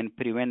there and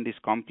prevent this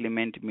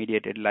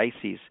complement-mediated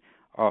lysis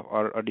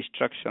or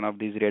destruction of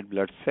these red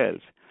blood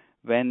cells.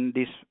 When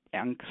these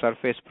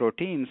surface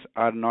proteins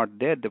are not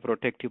there, the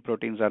protective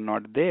proteins are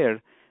not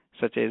there,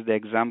 such as the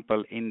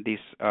example in this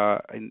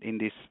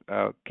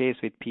case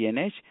with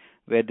PNH,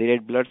 where the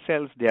red blood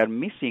cells, they are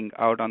missing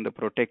out on the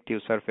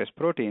protective surface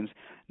proteins,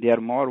 they are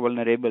more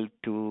vulnerable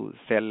to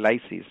cell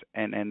lysis,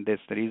 and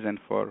that's the reason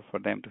for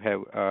them to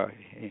have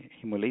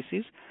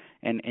hemolysis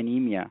and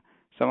anemia.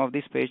 Some of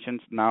these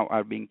patients now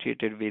are being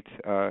treated with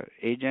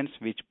agents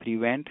which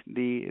prevent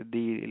the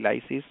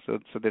lysis, so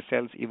the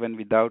cells, even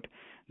without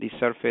the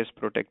surface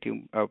protective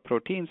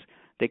proteins,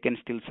 they can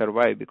still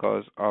survive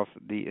because of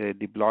the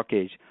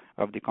blockage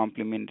of the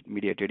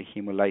complement-mediated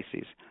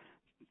hemolysis.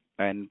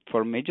 And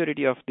for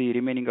majority of the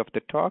remaining of the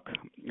talk,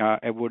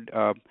 I would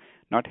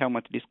not have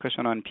much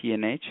discussion on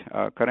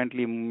PNH.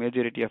 Currently,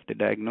 majority of the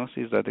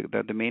diagnosis,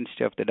 the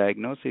mainstay of the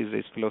diagnosis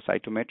is flow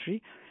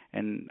cytometry.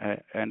 And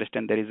I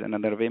understand there is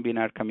another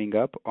webinar coming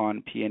up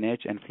on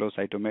PNH and flow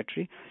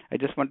cytometry. I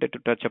just wanted to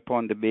touch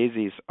upon the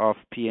basis of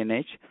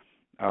PNH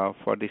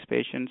for these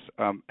patients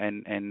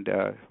and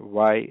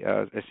why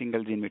a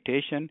single gene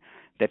mutation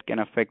that can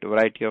affect a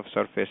variety of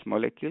surface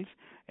molecules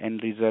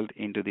and result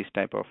into this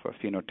type of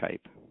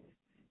phenotype.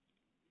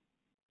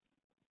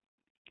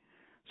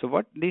 So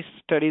what these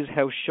studies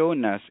have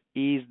shown us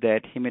is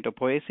that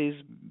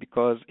hematopoiesis,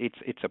 because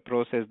it's a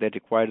process that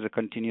requires a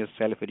continuous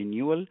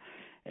self-renewal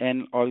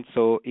and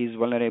also is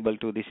vulnerable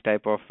to this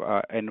type of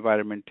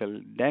environmental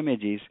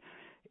damages,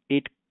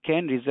 it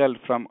can result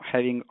from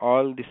having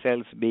all the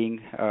cells being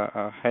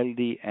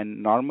healthy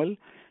and normal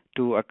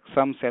to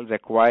some cells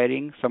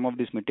acquiring some of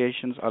these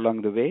mutations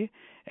along the way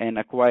and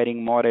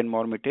acquiring more and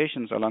more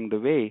mutations along the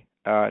way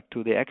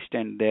to the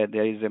extent that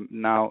there is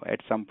now at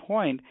some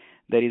point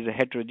there is a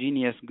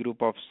heterogeneous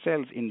group of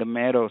cells in the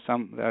marrow.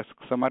 Some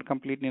are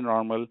completely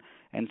normal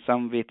and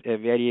some with a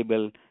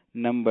variable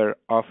number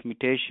of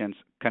mutations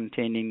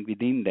containing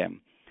within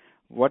them.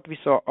 What we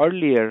saw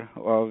earlier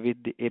with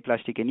the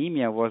aplastic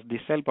anemia was the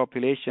cell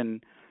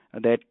population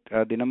that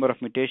the number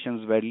of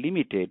mutations were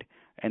limited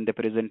and the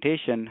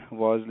presentation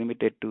was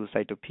limited to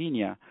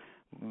cytopenia.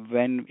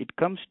 When it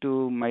comes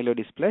to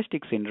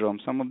myelodysplastic syndrome,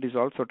 some of these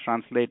also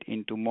translate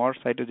into more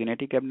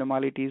cytogenetic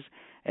abnormalities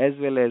as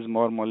well as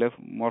more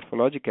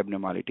morphologic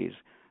abnormalities.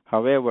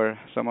 However,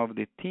 some of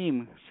the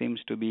theme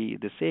seems to be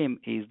the same,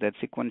 is that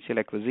sequential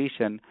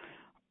acquisition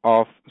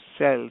of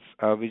cells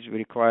which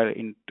require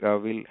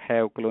will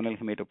have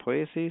clonal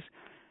hematopoiesis.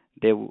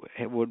 They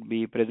would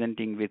be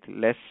presenting with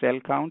less cell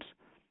counts,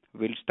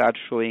 will start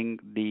showing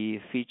the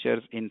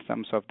features in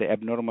terms of the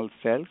abnormal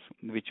cells,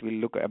 which will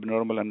look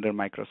abnormal under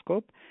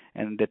microscope,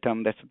 and that's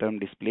the term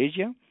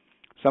dysplasia.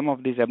 Some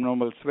of these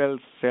abnormal cells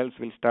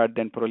will start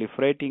then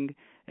proliferating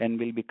and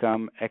will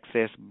become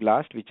excess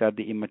blast, which are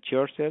the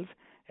immature cells,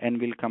 and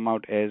will come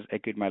out as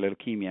acute myeloid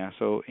leukemia.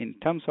 So in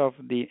terms of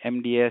the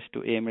MDS to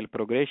AML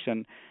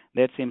progression,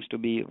 that seems to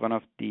be one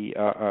of the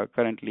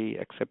currently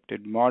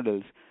accepted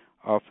models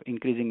of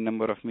increasing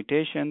number of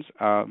mutations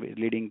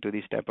leading to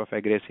this type of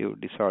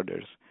aggressive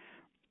disorders.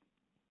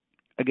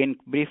 Again,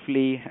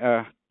 briefly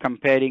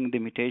comparing the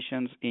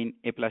mutations in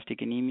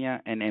aplastic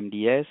anemia and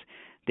MDS,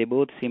 they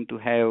both seem to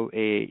have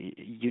a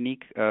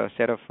unique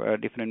set of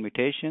different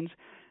mutations.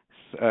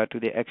 To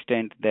the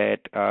extent that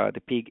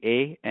the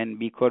PIG-A and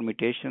B-core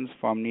mutations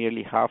form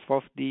nearly half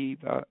of the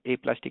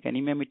aplastic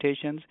anemia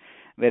mutations,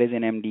 whereas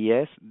in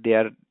MDS, they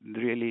are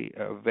really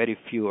very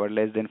few or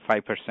less than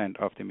 5%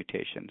 of the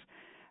mutations.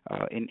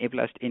 In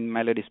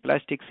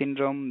myelodysplastic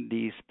syndrome,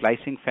 the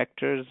splicing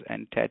factors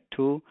and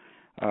TAT2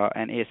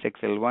 and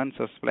ASXL1,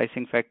 so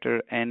splicing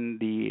factor and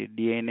the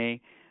DNA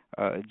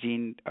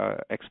gene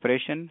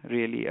expression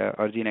really,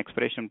 or gene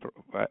expression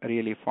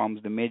really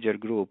forms the major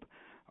group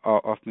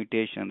of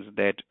mutations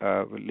that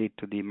will lead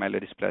to the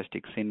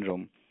myelodysplastic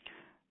syndrome.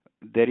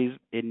 There is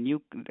a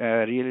new,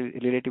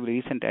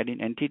 relatively recent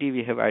entity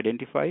we have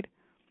identified.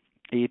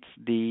 It's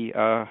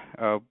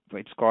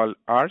it's called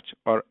ARCH,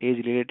 or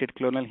age-related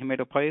clonal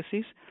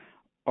hematopoiesis,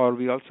 or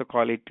we also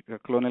call it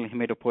clonal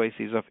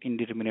hematopoiesis of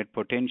indeterminate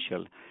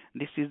potential.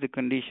 This is the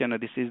condition, or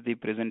this is the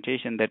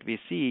presentation that we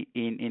see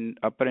in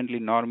apparently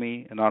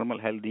normal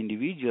healthy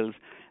individuals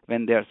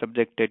when they are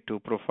subjected to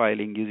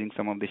profiling using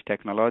some of these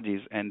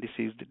technologies, and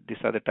these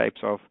are the types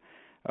of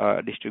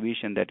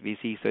distribution that we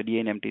see. So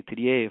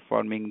DNMT3A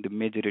forming the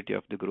majority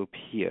of the group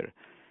here.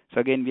 So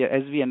again,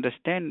 as we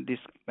understand this,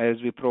 as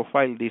we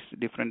profile these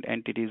different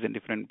entities and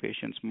different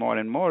patients more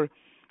and more,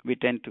 we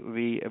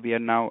are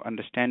now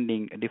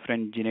understanding a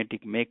different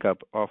genetic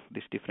makeup of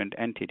these different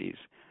entities.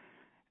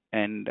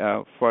 And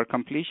for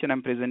completion,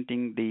 I'm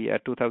presenting the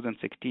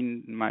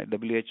 2016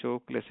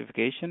 WHO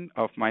classification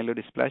of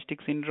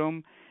myelodysplastic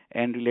syndrome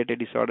and related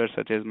disorders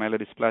such as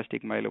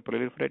myelodysplastic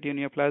myeloproliferative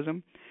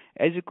neoplasm.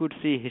 As you could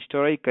see,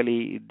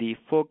 historically, the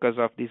focus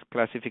of these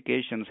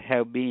classifications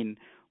have been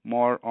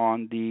more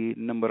on the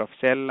number of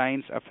cell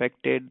lines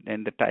affected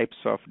and the types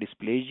of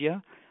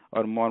dysplasia,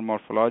 or more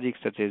morphologic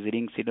such as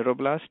ring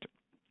sideroblast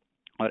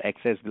or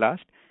excess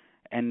blast.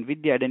 And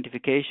with the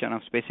identification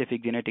of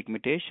specific genetic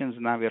mutations,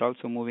 now we are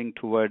also moving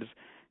towards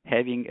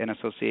having an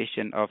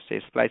association of, say,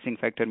 splicing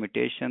factor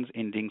mutations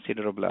in ring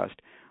sideroblast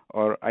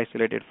or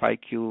isolated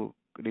 5q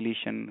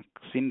deletion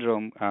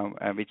syndrome,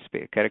 which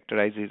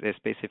characterizes a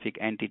specific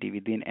entity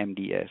within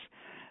MDS.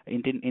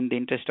 In the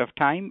interest of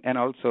time, and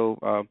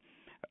also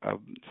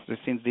so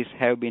since these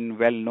have been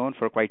well known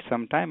for quite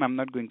some time, I'm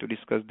not going to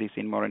discuss this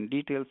in more in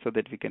detail so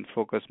that we can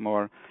focus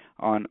more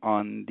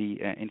on the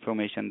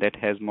information that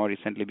has more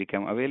recently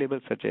become available,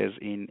 such as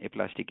in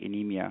aplastic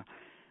anemia.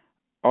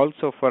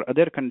 Also, for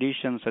other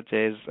conditions such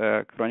as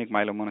chronic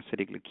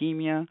myelomonocytic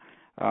leukemia,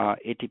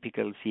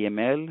 atypical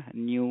CML,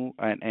 new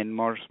and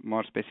more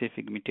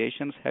specific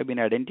mutations have been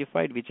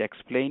identified, which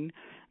explain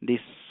these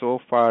so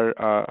far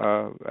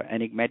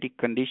enigmatic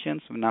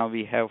conditions. Now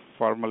we have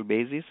formal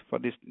basis for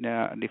these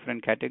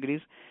different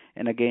categories,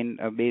 and again,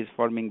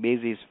 forming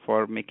basis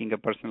for making a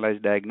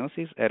personalized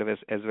diagnosis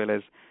as well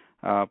as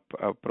a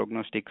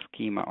prognostic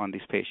schema on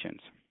these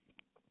patients.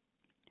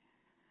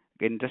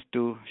 Again, just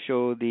to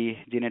show the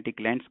genetic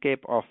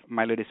landscape of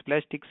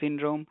myelodysplastic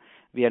syndrome,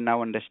 we are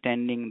now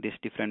understanding these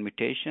different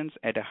mutations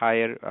at a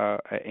higher,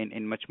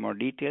 in much more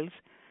details,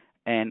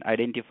 and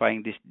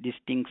identifying this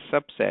distinct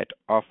subset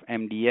of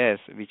MDS,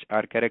 which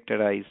are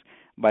characterized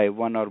by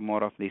one or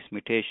more of these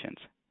mutations.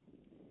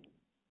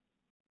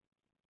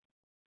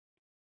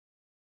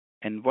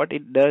 And what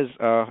it does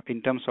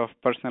in terms of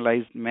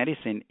personalized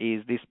medicine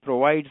is this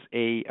provides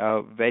a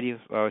very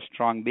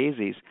strong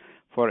basis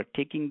for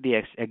taking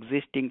the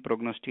existing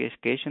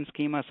prognostication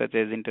schema, such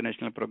as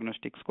International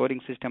Prognostic Scoring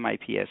System,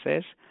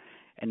 IPSS,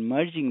 and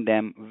merging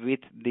them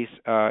with this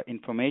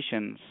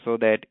information, so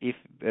that if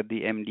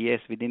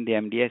within the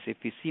MDS, if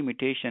we see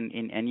mutation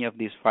in any of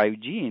these 5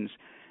 genes,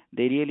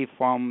 they really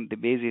form the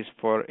basis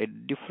for a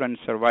different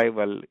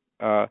survival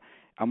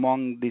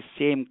among the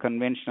same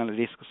conventional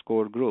risk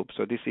score group.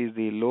 So this is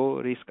the low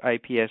risk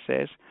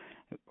IPSS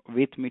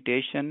with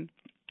mutation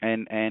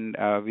and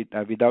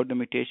without the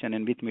mutation,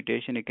 and with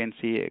mutation you can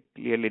see a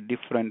clearly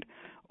different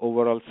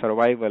overall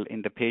survival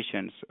in the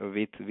patients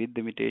with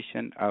the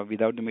mutation,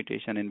 without the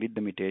mutation, and with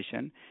the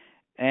mutation,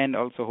 and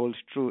also holds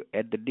true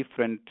at the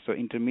different, so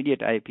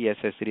intermediate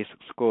IPSS risk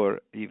score,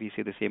 we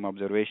see the same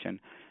observation.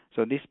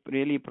 So this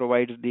really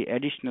provides the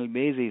additional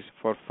basis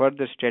for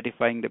further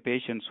stratifying the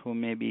patients who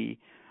may be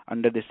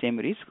under the same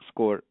risk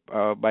score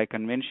by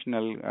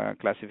conventional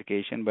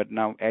classification, but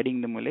now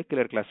adding the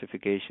molecular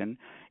classification,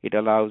 it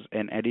allows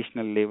an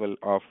additional level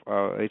of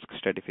risk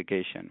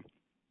stratification.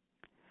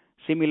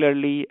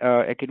 Similarly,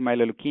 acute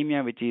myeloid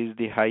leukemia, which is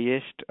the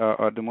highest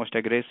or the most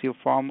aggressive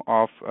form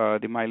of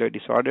the myeloid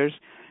disorders,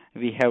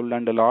 we have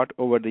learned a lot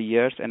over the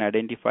years and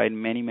identified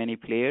many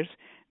players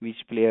which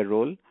play a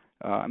role.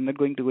 I'm not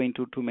going to go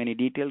into too many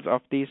details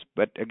of this,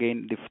 but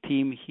again, the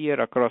theme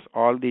here across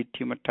all the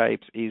tumor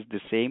types is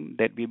the same,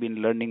 that we've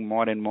been learning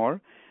more and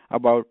more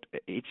about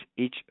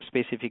each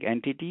specific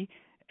entity,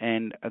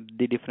 and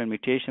the different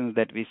mutations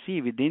that we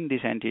see within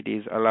these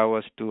entities allow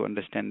us to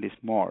understand this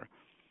more.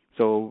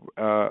 So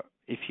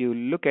if you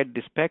look at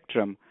the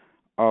spectrum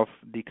of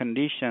the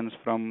conditions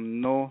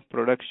from no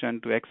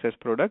production to excess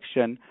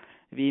production,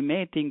 we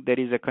may think there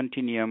is a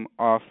continuum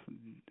of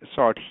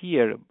sort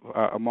here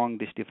among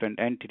these different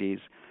entities.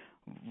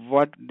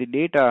 What the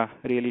data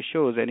really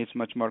shows, and it's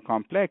much more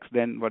complex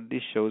than what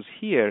this shows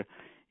here,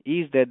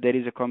 is that there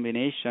is a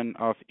combination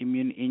of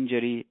immune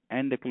injury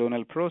and the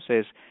clonal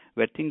process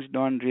where things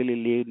don't really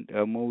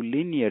move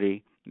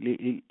linearly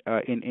in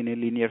a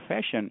linear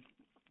fashion,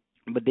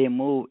 but they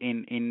move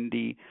in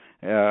the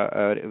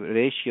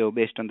ratio,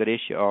 based on the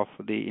ratio of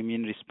the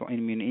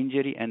immune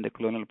injury and the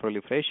clonal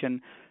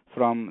proliferation,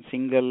 from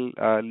single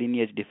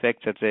lineage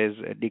defects such as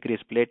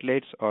decreased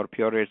platelets or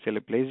pure red cell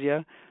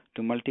aplasia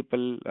to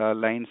multiple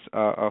lines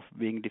of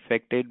being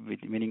defected,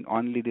 meaning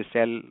only the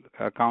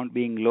cell count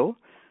being low,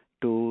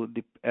 to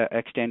the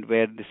extent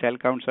where the cell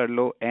counts are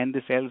low and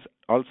the cells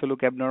also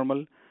look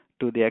abnormal,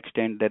 to the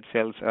extent that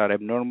cells are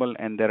abnormal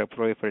and they're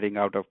proliferating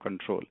out of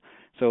control.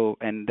 So,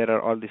 and there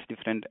are all these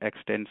different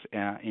extents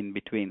in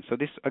between. So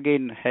this,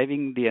 again,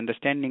 having the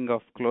understanding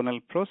of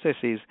clonal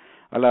processes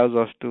allows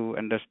us to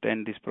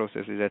understand these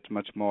processes at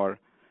much more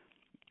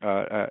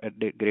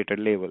at greater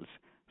levels.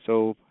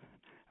 So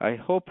I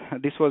hope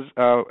this was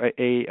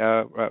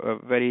a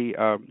very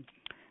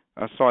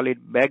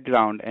solid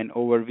background and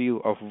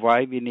overview of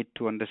why we need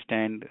to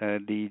understand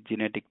the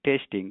genetic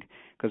testing,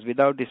 because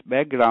without this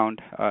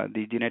background,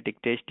 the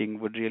genetic testing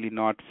would really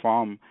not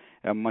form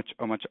much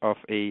of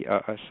a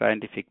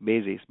scientific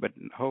basis. But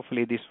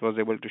hopefully this was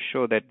able to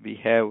show that we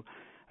have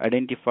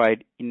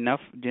identified enough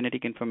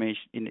genetic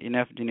information,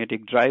 enough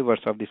genetic drivers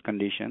of these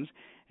conditions,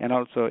 and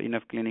also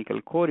enough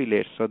clinical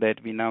correlates, so that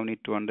we now need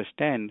to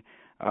understand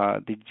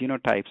the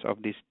genotypes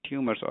of these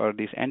tumors or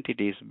these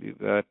entities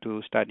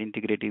to start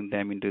integrating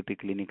them into the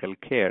clinical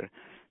care.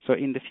 So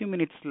in the few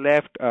minutes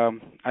left,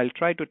 I'll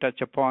try to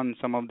touch upon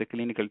some of the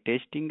clinical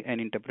testing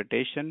and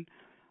interpretation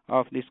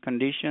of these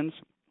conditions.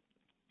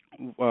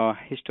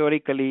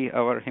 Historically,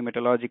 our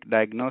hematologic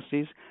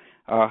diagnosis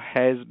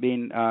has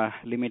been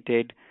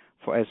limited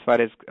for as far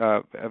as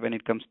when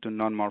it comes to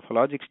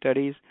non-morphologic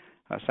studies.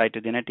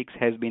 Cytogenetics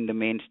has been the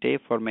mainstay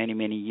for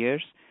many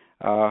years,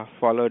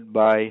 followed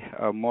by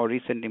a more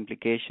recent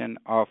implication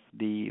of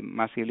the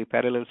massively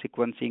parallel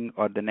sequencing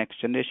or the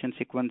next generation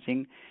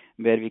sequencing,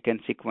 where we can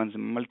sequence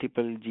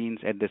multiple genes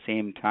at the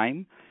same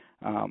time.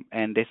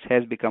 And this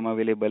has become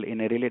available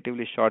in a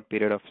relatively short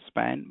period of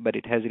span, but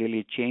it has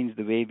really changed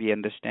the way we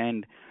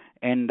understand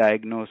and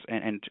diagnose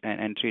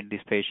and treat these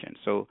patients.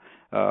 So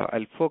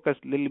I'll focus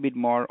a little bit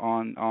more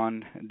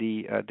on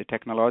the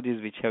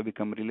technologies which have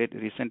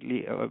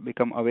recently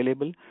become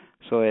available,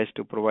 so as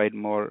to provide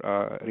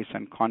more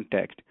recent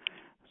context.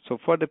 So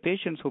for the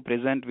patients who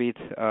present with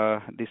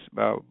this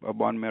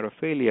bone marrow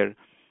failure,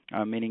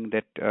 meaning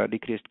that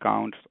decreased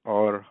counts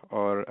or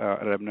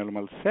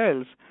abnormal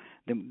cells,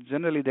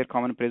 generally their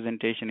common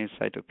presentation is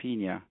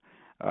cytopenia.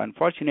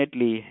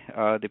 Unfortunately,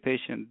 the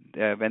patient,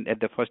 when at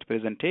the first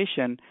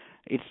presentation,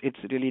 it's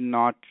really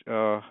not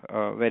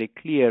very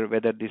clear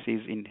whether this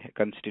is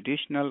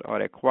constitutional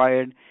or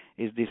acquired.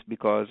 Is this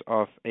because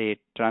of a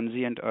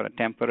transient or a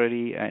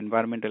temporary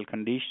environmental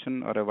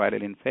condition or a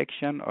viral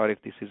infection, or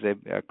if this is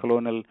a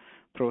clonal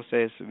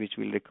process which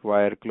will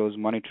require close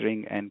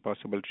monitoring and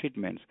possible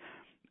treatments?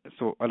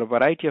 So a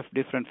variety of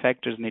different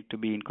factors need to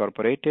be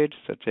incorporated,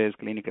 such as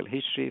clinical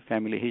history,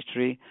 family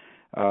history,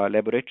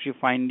 laboratory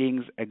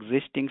findings,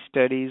 existing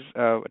studies,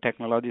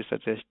 technologies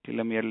such as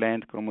telomere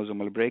length,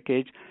 chromosomal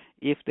breakage,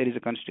 if there is a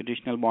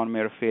constitutional bone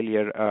marrow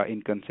failure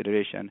in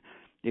consideration.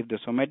 If the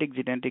somatic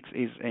genetics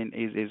is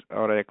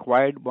or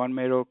acquired bone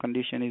marrow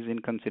condition is in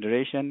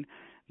consideration,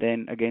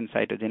 then again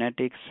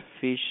cytogenetics,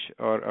 FISH,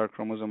 or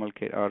chromosomal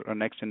or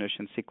next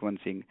generation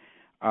sequencing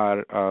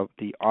are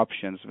the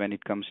options when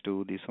it comes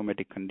to the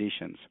somatic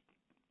conditions.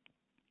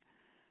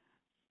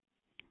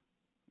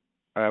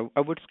 I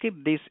would skip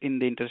this in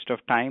the interest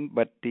of time,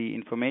 but the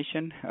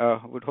information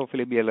would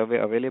hopefully be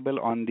available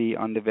on the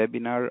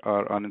webinar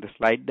or on the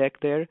slide deck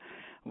there.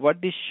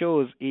 What this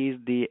shows is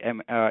the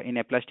in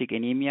aplastic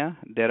anemia,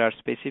 there are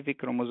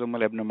specific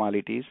chromosomal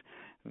abnormalities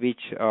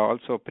which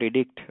also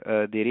predict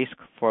the risk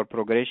for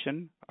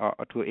progression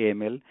to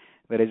AML,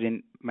 whereas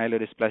in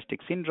myelodysplastic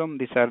syndrome,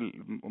 these are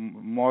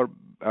more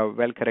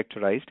well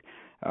characterized.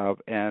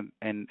 And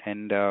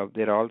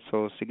there are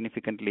also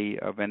significantly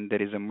when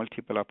there is a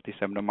multiple of these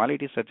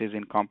abnormalities, such as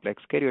in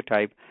complex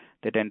karyotype,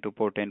 they tend to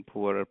portend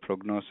poorer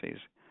prognosis.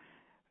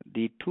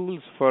 The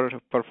tools for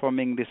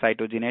performing the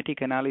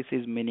cytogenetic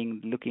analysis, meaning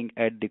looking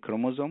at the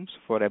chromosomes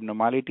for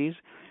abnormalities,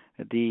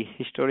 the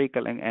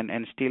historical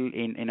and still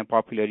in a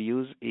popular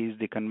use is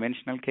the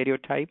conventional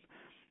karyotype,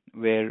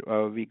 where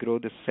we grow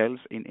the cells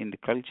in the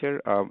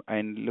culture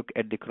and look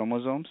at the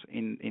chromosomes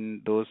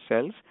in those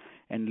cells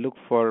and look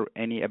for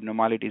any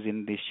abnormalities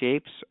in the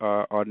shapes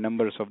or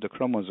numbers of the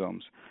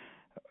chromosomes.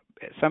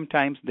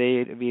 Sometimes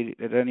we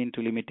run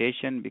into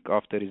limitation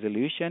because of the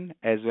resolution,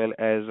 as well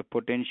as a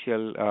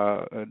potential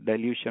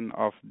dilution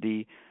of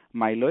the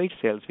myeloid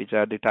cells, which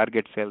are the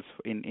target cells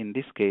in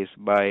this case,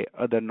 by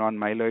other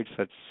non-myeloid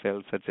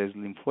cells such as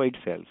lymphoid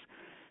cells.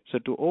 So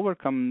to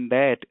overcome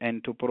that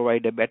and to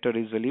provide a better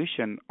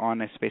resolution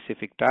on a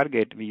specific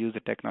target, we use a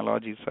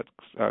technology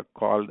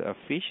called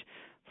FISH,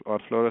 or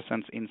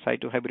fluorescence in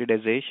situ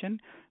hybridization,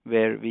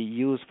 where we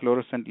use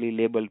fluorescently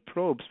labeled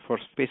probes for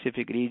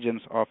specific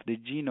regions of the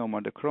genome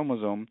or the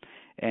chromosome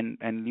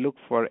and look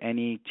for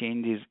any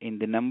changes in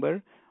the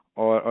number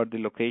or the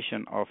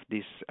location of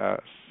these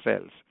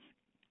cells.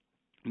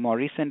 More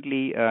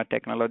recently,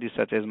 technologies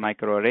such as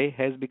microarray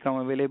has become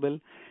available,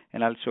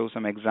 and I'll show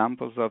some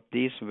examples of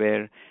this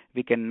where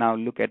we can now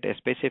look at a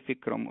specific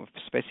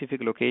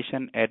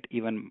location at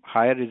even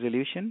higher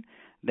resolution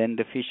than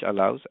the FISH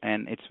allows,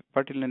 and it's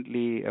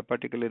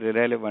particularly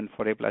relevant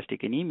for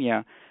aplastic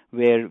anemia,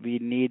 where we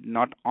need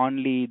not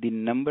only the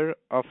number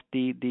of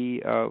the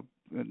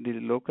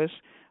locus,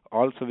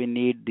 also we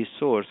need the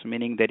source,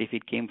 meaning that if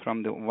it came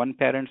from the one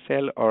parent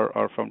cell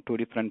or from two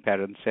different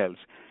parent cells,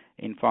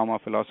 in form of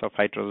a loss of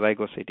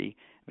heterozygosity,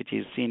 which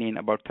is seen in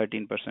about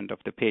 13% of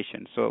the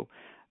patients. So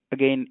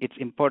again, it's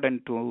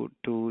important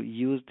to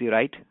use the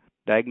right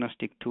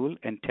diagnostic tool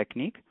and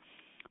technique.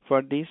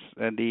 For this,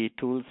 the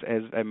tools,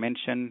 as I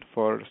mentioned,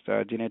 for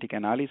genetic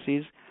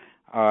analysis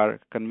are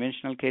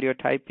conventional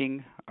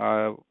karyotyping.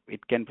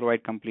 It can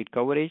provide complete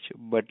coverage,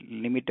 but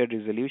limited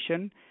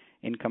resolution.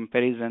 In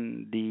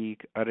comparison, the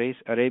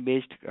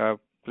array-based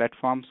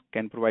platforms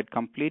can provide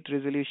complete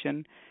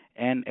resolution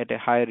and at a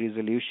higher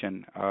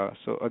resolution.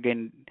 So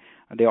again,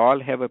 they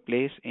all have a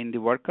place in the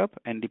workup,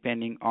 and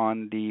depending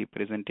on the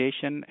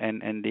presentation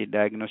and the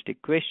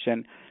diagnostic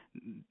question,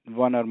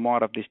 one or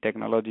more of these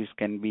technologies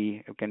can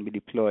be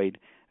deployed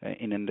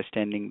in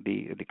understanding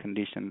the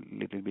condition a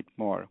little bit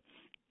more.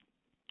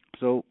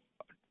 So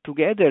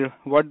together,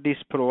 what this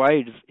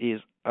provides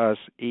is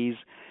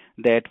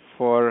that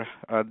for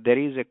there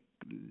is a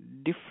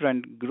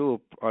different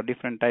group or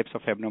different types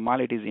of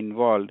abnormalities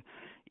involved,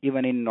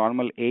 even in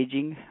normal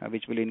aging,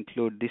 which will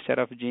include this set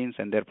of genes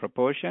and their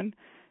proportion,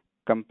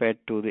 compared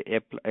to the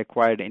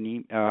acquired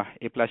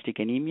aplastic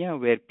anemia,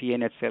 where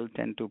PNH cells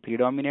tend to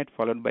predominate,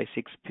 followed by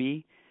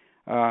 6p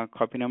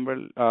copy number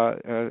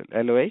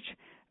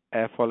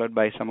LOH, followed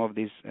by some of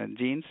these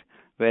genes,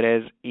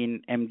 whereas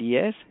in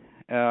MDS,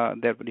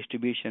 their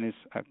distribution is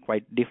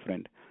quite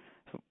different.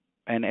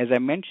 And as I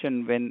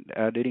mentioned, when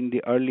during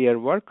the earlier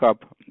workup,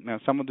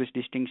 some of this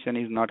distinction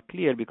is not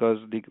clear because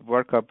the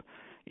workup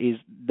is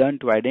done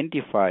to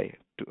identify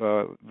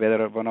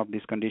whether one of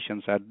these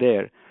conditions are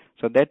there.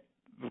 So that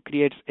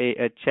creates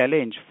a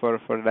challenge for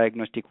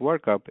diagnostic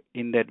workup,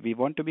 in that we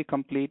want to be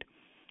complete,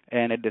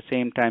 and at the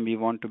same time we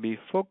want to be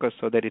focused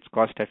so that it's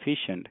cost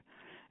efficient.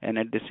 And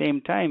at the same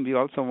time, we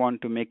also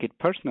want to make it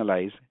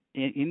personalized,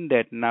 in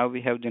that now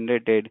we have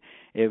generated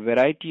a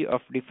variety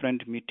of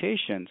different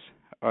mutations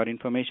or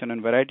information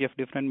on variety of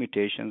different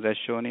mutations as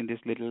shown in this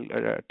little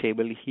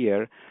table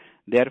here,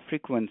 their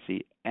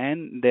frequency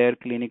and their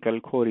clinical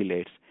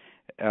correlates,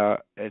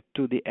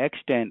 to the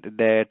extent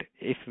that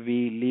if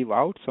we leave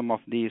out some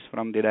of these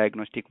from the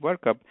diagnostic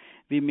workup,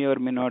 we may or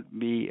may not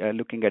be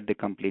looking at the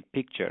complete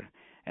picture.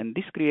 And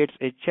this creates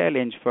a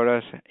challenge for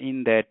us,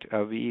 in that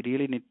we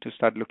really need to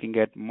start looking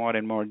at more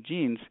and more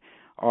genes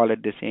all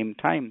at the same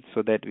time,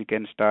 so that we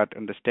can start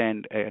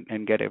understand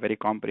and get a very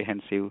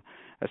comprehensive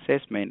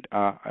assessment.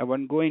 I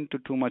won't go into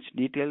too much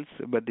details,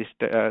 but this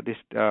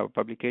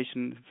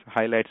publication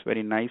highlights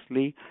very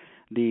nicely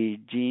the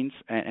genes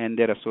and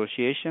their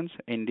associations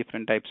in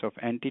different types of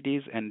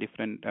entities and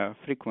different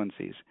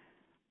frequencies.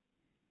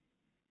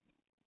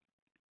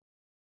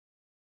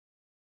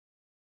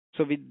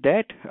 So with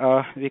that,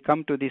 we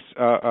come to this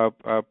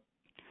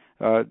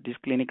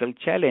clinical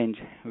challenge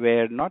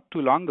where not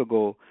too long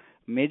ago,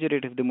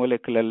 majority of the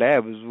molecular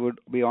labs would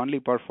be only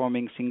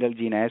performing single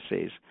gene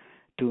assays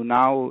to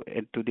now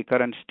to the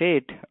current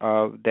state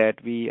that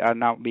we are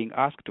now being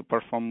asked to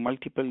perform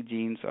multiple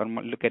genes or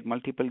look at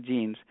multiple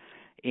genes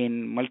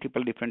in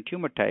multiple different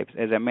tumor types.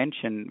 As I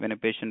mentioned, when a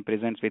patient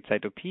presents with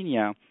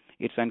cytopenia,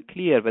 it's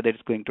unclear whether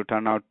it's going to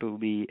turn out to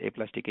be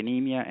aplastic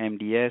anemia,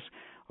 MDS,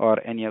 or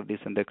any of these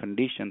other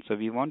conditions. So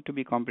we want to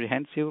be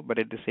comprehensive, but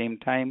at the same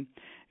time,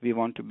 we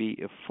want to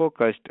be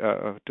focused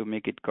to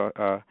make it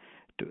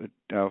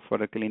for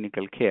the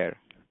clinical care.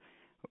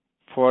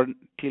 For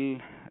till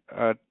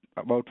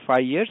about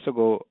 5 years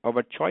ago,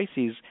 our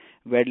choices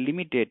were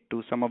limited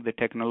to some of the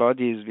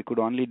technologies. We could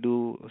only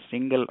do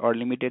single or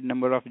limited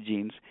number of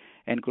genes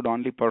and could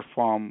only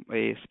perform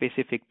a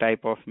specific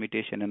type of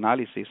mutation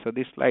analysis. So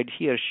this slide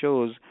here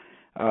shows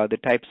the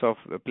types of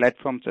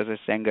platforms such as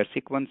Sanger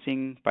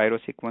sequencing,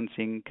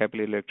 pyrosequencing,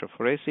 capillary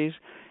electrophoresis,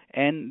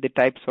 and the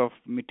types of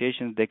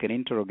mutations they can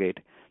interrogate.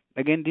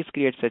 Again, this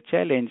creates a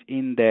challenge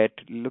in that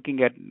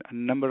looking at a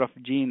number of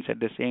genes at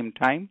the same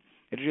time,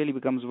 it really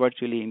becomes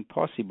virtually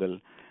impossible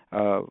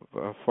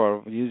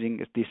for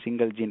using the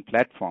single gene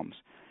platforms.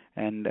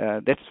 And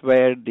that's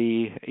where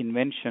the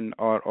invention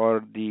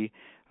or the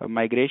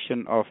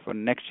migration of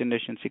next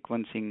generation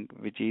sequencing,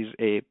 which is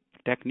a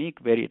technique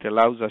where it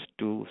allows us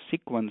to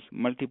sequence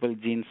multiple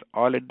genes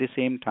all at the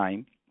same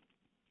time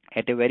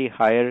at a very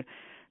higher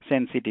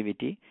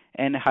sensitivity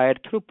and higher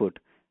throughput.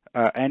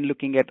 And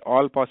looking at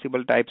all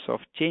possible types of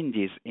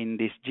changes in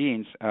these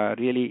genes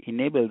really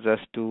enables us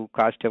to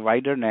cast a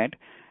wider net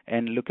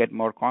and look at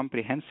more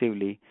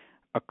comprehensively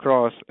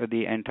across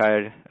the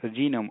entire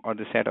genome or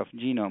the set of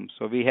genomes.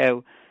 So we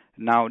have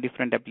now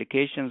different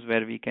applications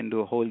where we can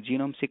do whole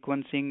genome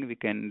sequencing, we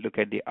can look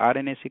at the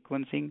RNA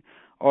sequencing,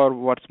 or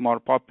what's more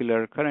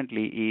popular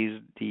currently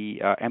is the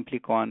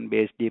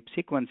amplicon-based deep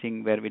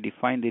sequencing where we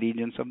define the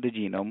regions of the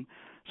genome.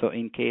 So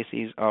in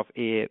cases of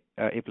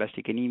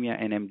aplastic anemia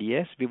and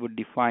MDS, we would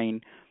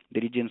define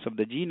the regions of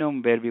the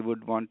genome where we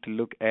would want to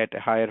look at a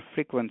higher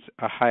frequency,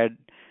 a higher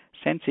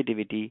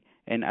sensitivity,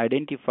 and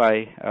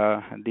identify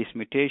these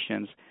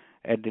mutations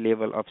at the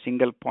level of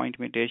single point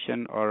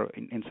mutation or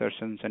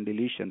insertions and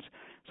deletions.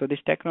 So this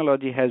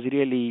technology has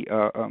really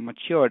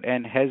matured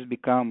and has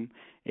become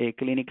a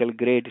clinical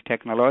grade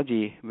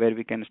technology where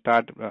we can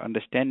start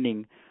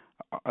understanding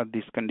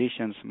these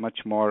conditions much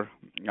more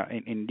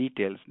in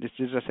details. This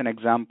is just an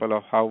example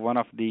of how one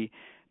of the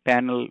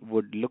panel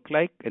would look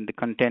like, and the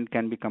content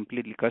can be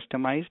completely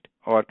customized,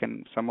 or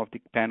can some of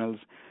the panels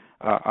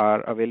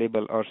are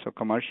available also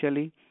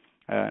commercially.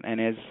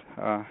 And as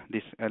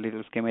this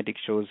little schematic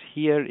shows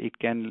here, it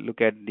can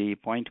look at the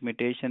point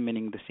mutation,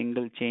 meaning the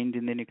single change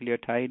in the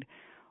nucleotide,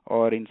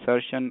 or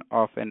insertion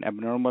of an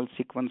abnormal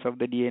sequence of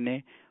the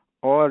DNA,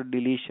 or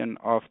deletion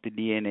of the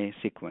DNA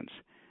sequence.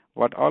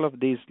 What all of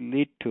these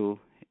lead to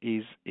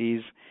is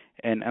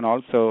and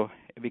also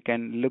we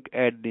can look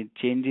at the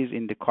changes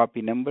in the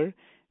copy number,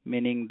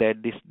 meaning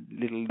that these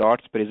little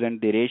dots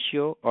present the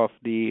ratio of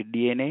the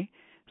DNA.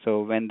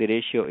 So when the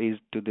ratio is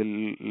to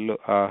the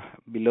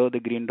below the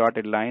green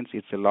dotted lines,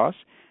 it's a loss.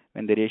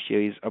 When the ratio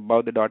is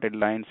above the dotted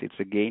lines, it's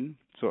a gain.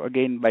 So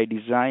again, by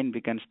design,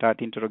 we can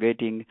start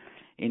interrogating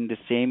in the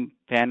same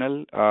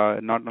panel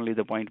not only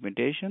the point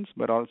mutations,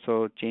 but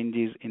also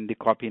changes in the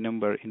copy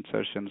number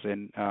insertions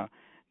and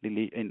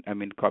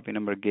copy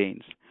number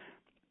gains.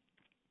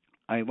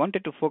 I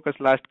wanted to focus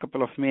last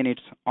couple of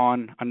minutes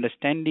on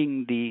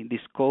understanding the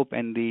scope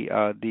and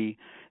the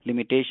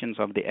limitations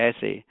of the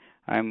assay.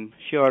 I'm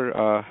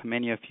sure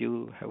many of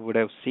you would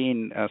have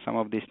seen some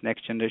of these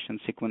next generation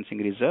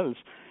sequencing results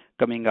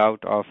coming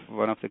out of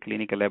one of the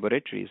clinical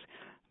laboratories.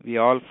 We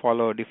all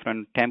follow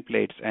different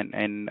templates and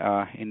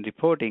in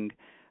reporting,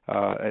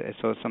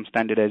 so some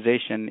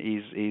standardization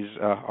is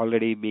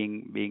already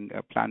being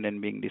planned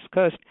and being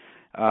discussed.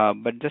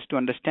 But just to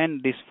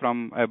understand this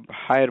from a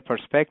higher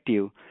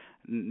perspective,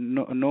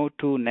 no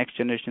two next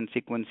generation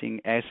sequencing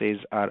assays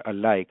are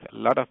alike. A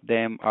lot of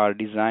them are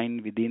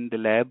designed within the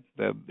lab,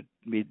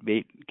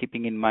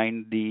 keeping in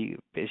mind the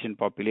patient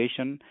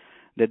population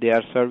that they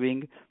are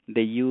serving.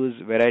 They use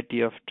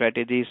variety of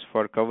strategies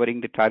for covering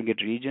the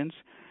target regions.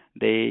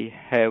 They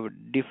have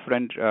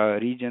different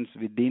regions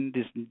within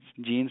these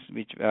genes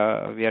which we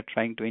are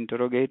trying to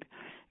interrogate.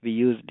 We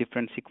use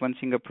different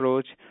sequencing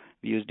approach.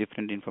 We use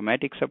different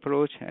informatics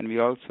approach, and we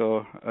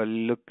also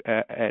look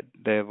at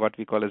what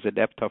we call as the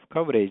depth of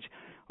coverage,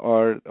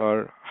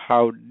 or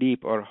how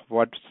deep or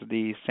what's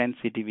the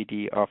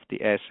sensitivity of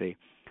the assay.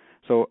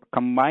 So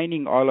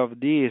combining all of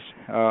these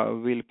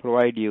will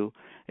provide you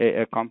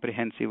a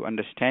comprehensive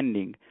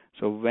understanding.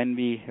 So when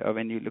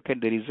you look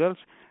at the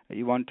results,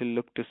 you want to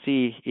look to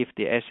see if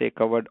the assay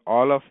covered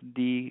all of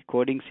the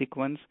coding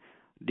sequence.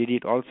 Did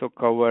it also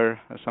cover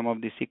some of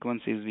the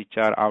sequences which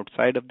are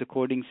outside of the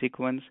coding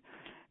sequence?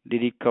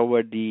 Did it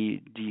cover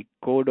the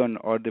codon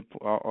or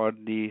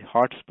the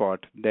hotspot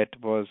that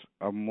was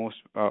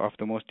of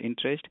the most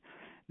interest?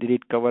 Did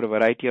it cover a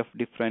variety of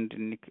different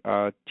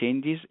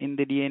changes in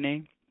the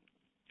DNA?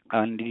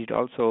 And did it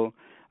also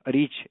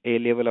reach a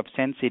level of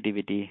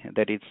sensitivity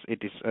that it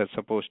is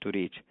supposed to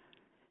reach?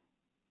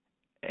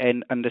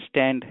 And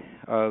understand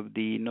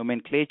the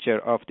nomenclature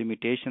of the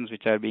mutations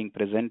which are being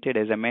presented.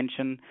 As I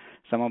mentioned,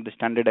 some of the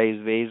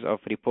standardized ways of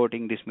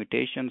reporting these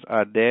mutations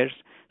are there.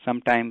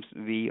 Sometimes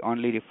we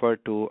only refer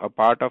to a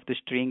part of the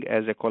string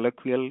as a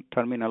colloquial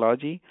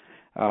terminology,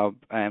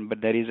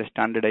 but there is a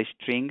standardized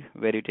string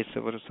where it is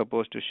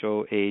supposed to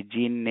show a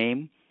gene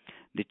name,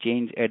 the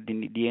change at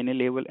the DNA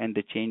level, and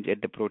the change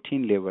at the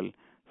protein level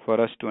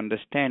for us to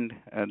understand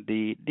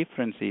the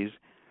differences.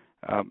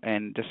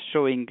 And just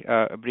showing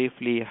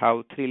briefly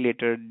how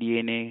 3-letter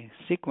DNA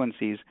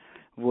sequences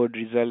would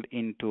result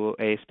into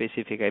a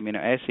specific amino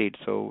acid.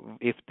 So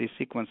if the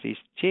sequences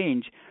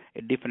change,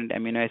 a different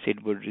amino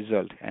acid would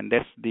result. And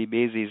that's the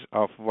basis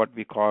of what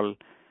we call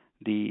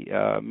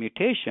the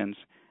mutations.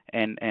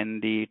 And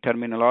the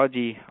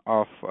terminology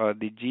of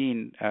the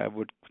gene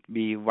would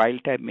be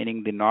wild type,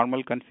 meaning the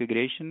normal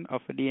configuration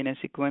of a DNA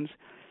sequence,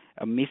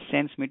 a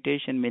missense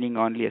mutation, meaning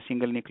only a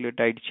single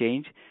nucleotide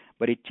change,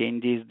 but it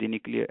changes the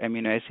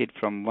amino acid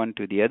from one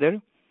to the other.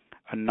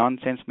 A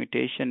nonsense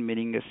mutation,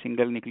 meaning a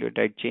single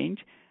nucleotide change,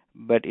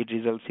 but it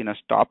results in a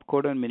stop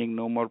codon, meaning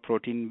no more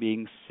protein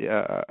being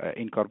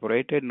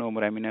incorporated, no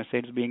more amino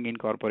acids being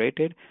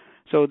incorporated.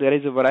 So there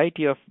is a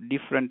variety of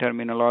different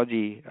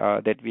terminology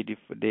that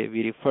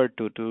we refer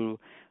to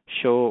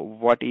show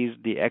what is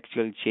the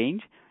actual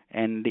change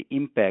and the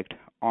impact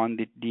on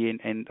the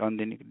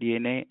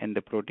DNA and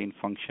the protein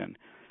function.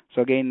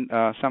 So again,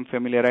 some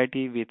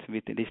familiarity with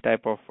this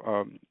type of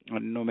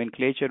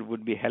nomenclature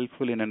would be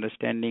helpful in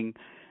understanding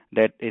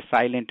that a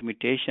silent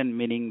mutation,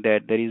 meaning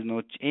that there is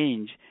no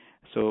change,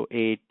 so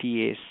a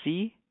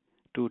TAC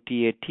to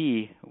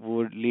TAT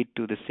would lead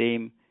to the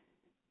same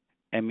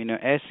amino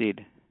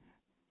acid,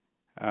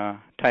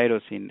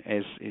 tyrosine,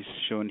 as is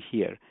shown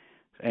here.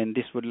 And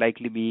this would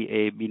likely be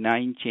a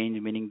benign change,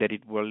 meaning that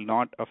it will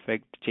not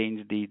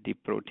change the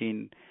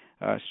protein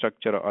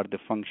structure or the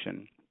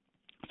function.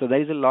 So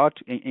there is a lot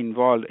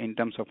involved in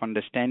terms of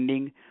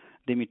understanding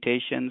the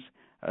mutations.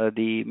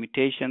 The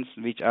mutations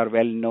which are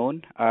well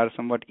known are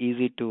somewhat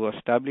easy to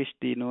establish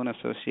the known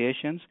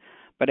associations.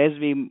 But as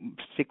we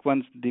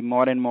sequence the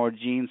more and more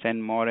genes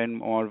and more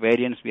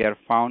variants we are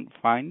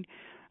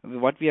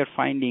what we are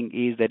finding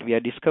is that we are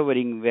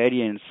discovering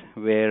variants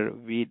where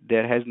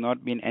there has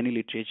not been any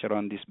literature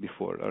on this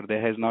before, or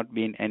there has not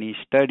been any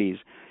studies.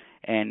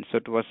 And so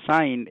to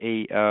assign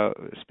a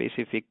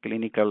specific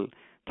clinical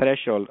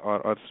threshold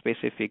or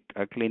specific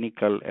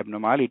clinical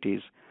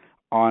abnormalities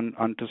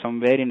onto some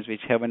variants which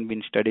haven't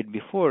been studied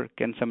before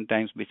can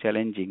sometimes be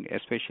challenging,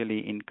 especially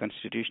in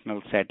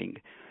constitutional setting.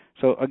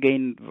 So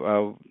again,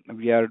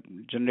 we are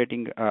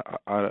generating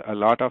a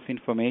lot of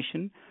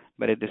information,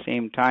 but at the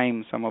same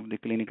time, some of the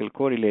clinical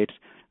correlates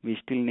we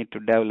still need to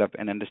develop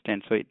and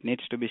understand. So it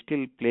needs to be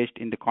still placed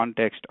in the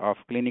context of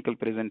clinical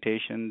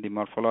presentation, the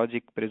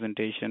morphologic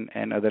presentation,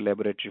 and other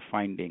laboratory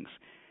findings.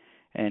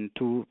 And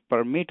to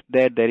permit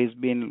that, there has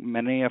been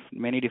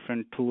many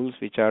different tools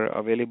which are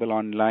available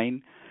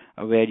online,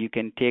 where you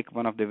can take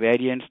one of the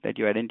variants that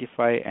you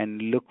identify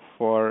and look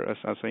for,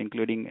 also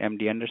including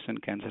MD Anderson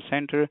Cancer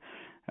Center.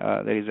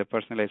 There is a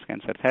personalized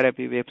cancer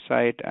therapy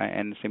website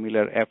and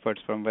similar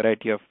efforts from a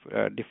variety of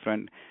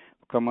different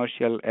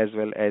commercial as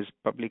well as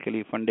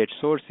publicly funded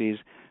sources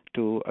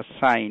to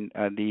assign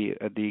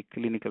the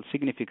clinical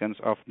significance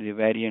of the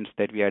variants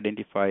that we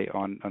identify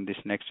on this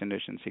next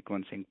generation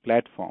sequencing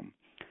platform.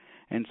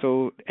 And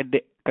so at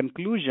the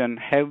conclusion,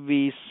 have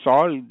we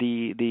solved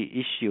the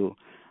issue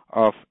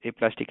of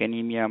aplastic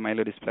anemia,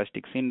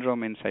 myelodysplastic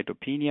syndrome, and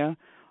cytopenia,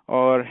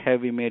 or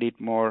have we made it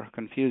more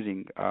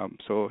confusing?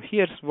 So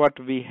here's what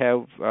we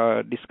have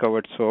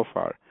discovered so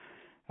far.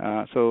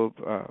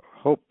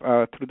 Hope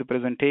through the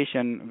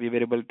presentation we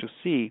were able to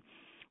see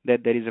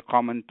that there is a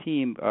common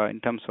theme in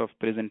terms of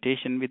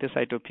presentation with the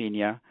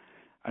cytopenia,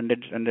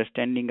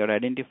 understanding or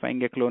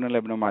identifying a clonal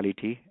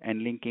abnormality,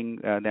 and linking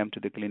them to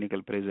the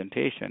clinical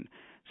presentation.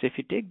 So if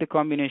you take the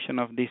combination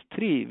of these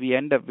three, we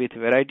end up with a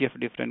variety of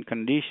different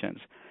conditions.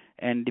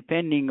 And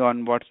depending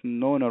on what's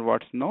known or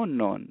what's not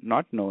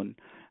known,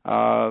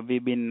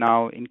 we've been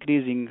now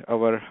increasing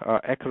our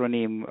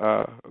acronym,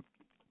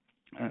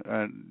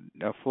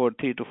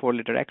 3 to 4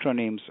 letter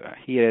acronyms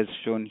here as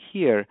shown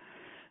here,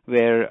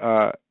 where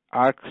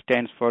ARC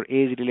stands for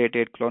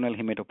age-related clonal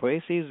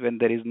hematopoiesis when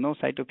there is no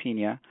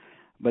cytopenia,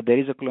 but there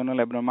is a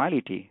clonal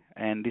abnormality,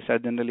 and these are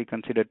generally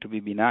considered to be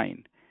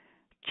benign.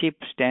 CHIP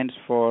stands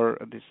for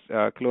this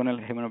clonal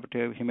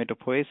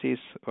hematopoiesis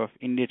of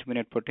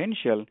indeterminate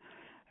potential,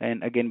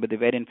 and again, but the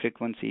variant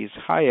frequency is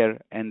higher,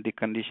 and the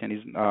condition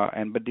is,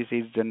 but this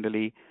is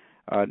generally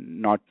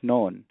not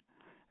known.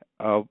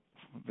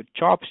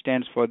 CHOP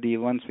stands for the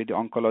ones with the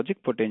oncologic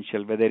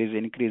potential, where there is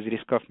increased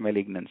risk of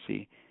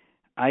malignancy.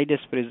 IDES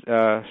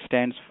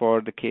stands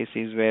for the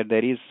cases where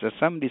there is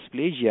some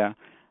dysplasia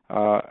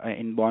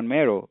in bone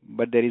marrow,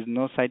 but there is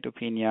no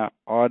cytopenia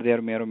or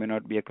their marrow may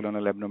not be a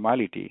clonal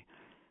abnormality.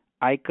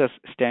 ICUS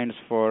stands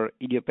for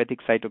idiopathic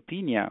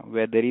cytopenia,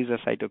 where there is a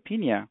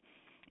cytopenia,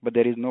 but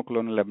there is no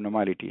clonal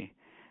abnormality.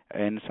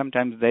 And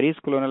sometimes there is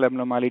clonal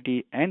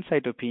abnormality and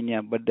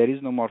cytopenia, but there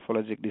is no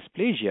morphologic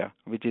dysplasia,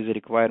 which is a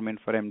requirement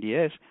for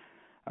MDS.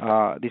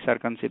 These are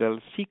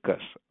considered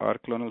CCUS, or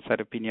clonal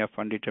cytopenia of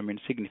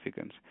undetermined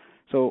significance.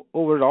 So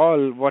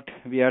overall, what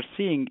we are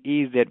seeing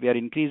is that we are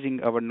increasing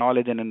our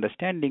knowledge and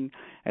understanding.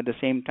 At the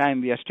same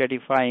time, we are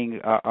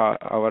stratifying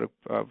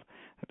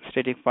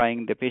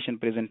stratifying the patient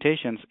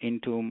presentations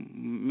into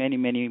many,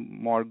 many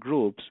more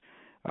groups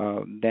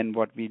than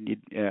what we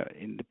did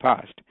in the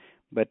past.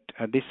 But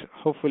this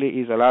hopefully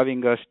is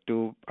allowing us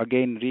to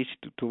again reach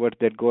towards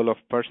that goal of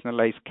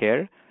personalized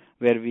care,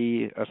 where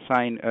we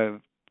assign a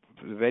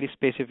very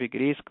specific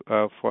risk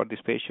for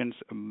these patients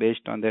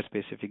based on their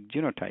specific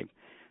genotype.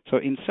 So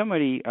in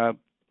summary,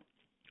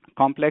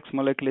 complex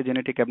molecular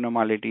genetic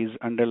abnormalities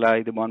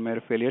underlie the bone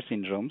marrow failure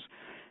syndromes,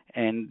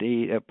 and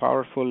the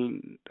powerful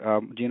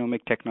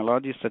genomic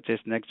technologies such as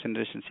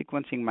next-generation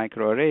sequencing,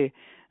 microarray,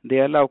 they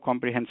allow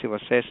comprehensive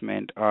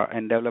assessment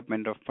and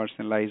development of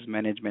personalized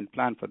management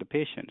plan for the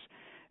patients.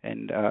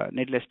 And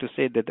needless to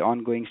say that the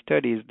ongoing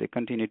studies, they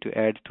continue to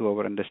add to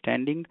our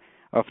understanding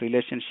of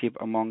relationship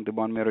among the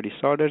bone marrow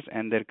disorders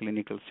and their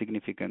clinical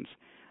significance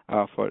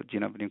for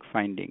genomic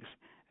findings.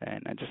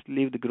 And I just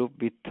leave the group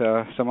with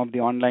some of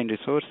the online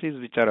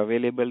resources which are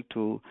available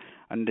to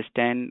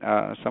understand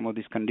some of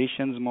these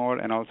conditions more,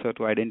 and also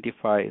to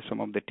identify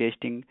some of the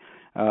testing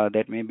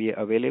that may be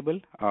available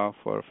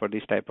for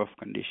this type of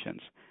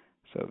conditions.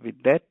 So with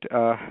that,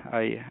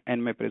 I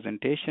end my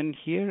presentation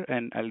here,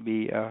 and I'll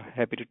be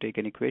happy to take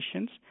any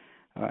questions.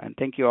 And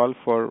thank you all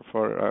for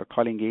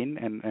calling in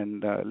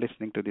and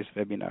listening to this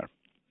webinar.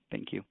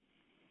 Thank you.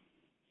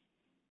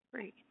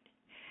 Great.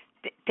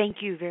 Thank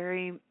you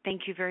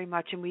very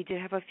much. And we did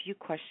have a few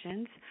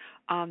questions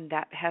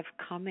that have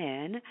come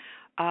in.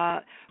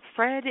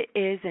 Fred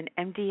is an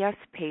MDS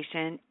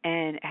patient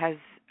and has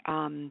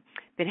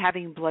been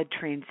having blood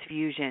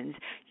transfusions.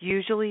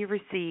 Usually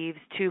receives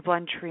 2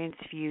 blood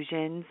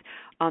transfusions,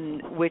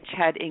 which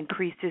had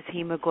increased his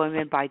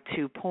hemoglobin by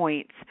 2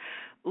 points.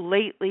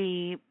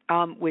 Lately,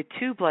 with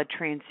 2 blood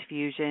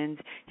transfusions,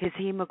 his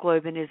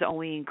hemoglobin is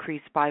only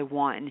increased by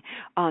 1.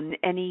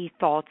 Any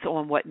thoughts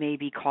on what may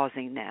be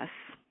causing this?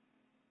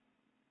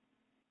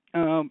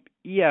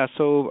 Yeah,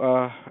 so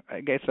I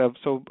guess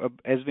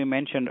as we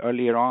mentioned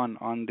earlier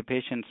on the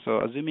patient,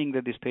 so assuming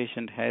that this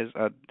patient has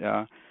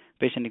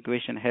patient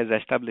equation has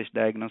established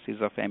diagnosis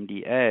of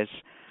MDS,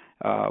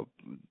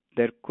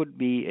 there could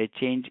be a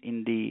change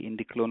in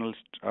the clonal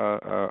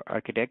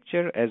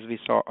architecture, as we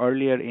saw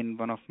earlier in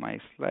one of my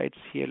slides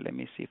here. Let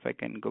me see if I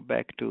can go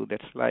back to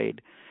that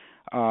slide.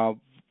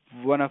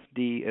 One of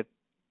the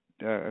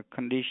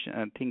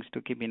things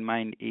to keep in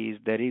mind is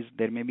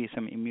there may be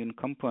some immune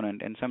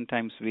component, and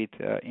sometimes with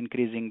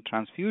increasing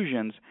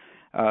transfusions,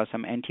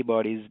 some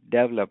antibodies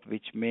develop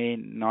which may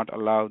not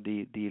allow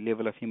the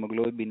level of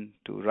hemoglobin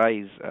to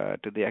rise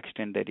to the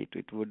extent that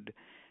it would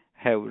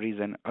have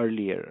risen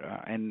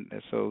earlier. And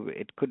so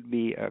it could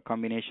be a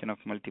combination of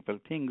multiple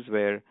things,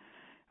 where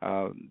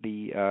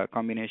the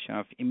combination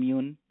of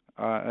immune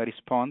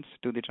response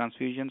to the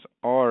transfusions,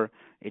 or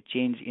a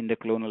change in the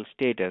clonal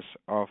status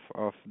of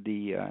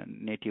the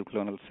native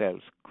clonal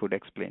cells could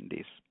explain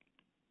this.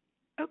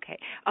 Okay.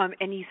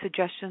 Any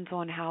suggestions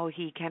on how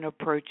he can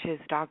approach his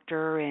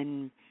doctor,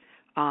 and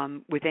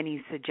with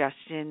any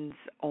suggestions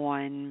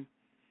on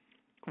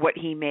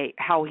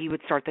how he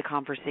would start the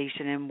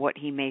conversation and what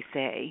he may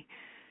say?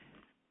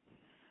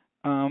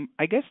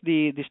 I guess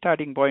the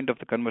starting point of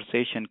the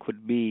conversation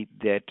could be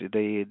that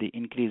the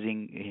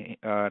increasing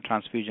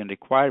transfusion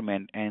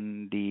requirement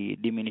and the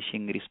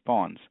diminishing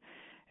response,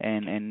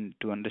 and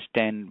to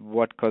understand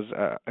what cause.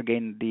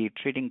 Again, the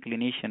treating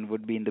clinician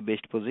would be in the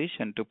best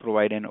position to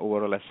provide an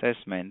overall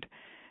assessment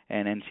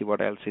and see what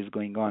else is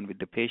going on with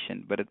the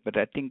patient. But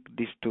I think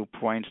these 2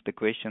 points, the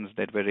questions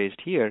that were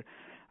raised here,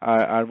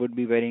 would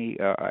be very,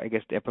 I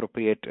guess, the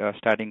appropriate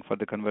starting for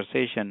the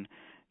conversation,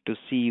 to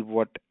see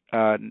what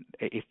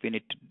if you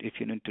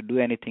need to do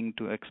anything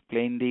to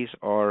explain this,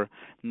 or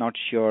not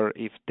sure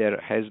if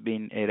there has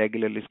been a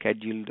regularly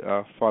scheduled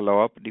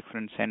follow-up.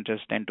 Different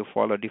centers tend to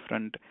follow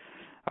different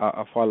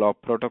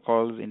follow-up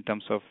protocols in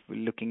terms of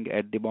looking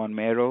at the bone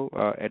marrow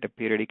at a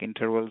periodic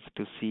intervals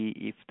to see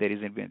if there is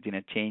been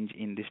a change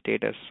in the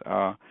status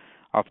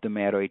of the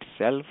marrow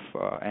itself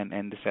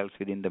and the cells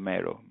within the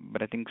marrow.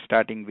 But I think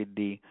starting with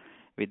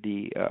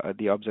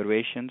the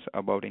observations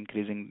about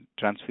increasing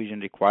transfusion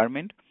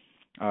requirement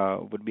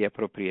would be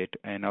appropriate.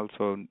 And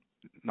also,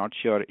 not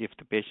sure if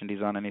the patient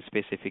is on any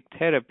specific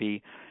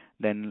therapy,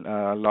 then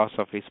loss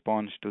of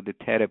response to the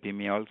therapy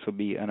may also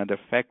be another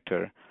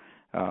factor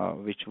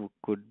which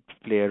could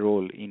play a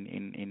role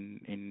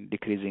in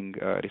decreasing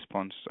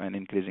response and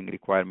increasing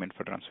requirement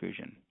for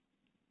transfusion.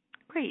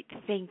 Great.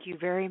 Thank you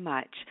very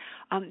much.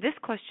 This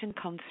question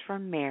comes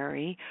from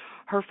Mary.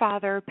 Her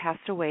father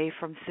passed away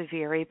from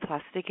severe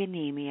aplastic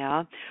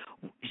anemia.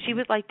 She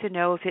would like to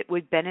know if it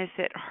would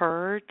benefit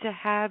her to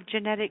have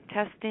genetic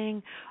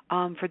testing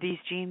for these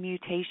gene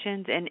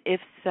mutations, and if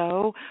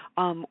so,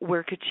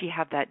 where could she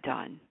have that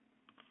done?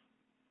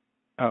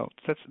 Oh,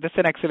 that's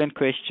an excellent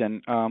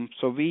question.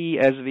 So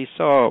as we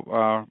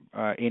saw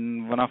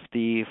in one of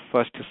the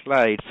first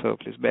slides, so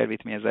please bear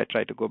with me as I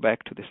try to go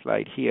back to the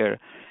slide here,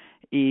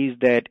 is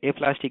that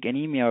aplastic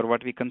anemia, or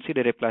what we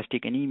consider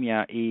aplastic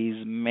anemia,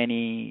 is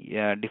many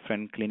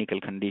different clinical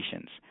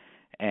conditions.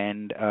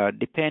 And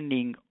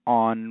depending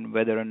on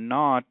whether or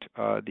not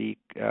the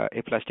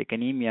aplastic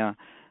anemia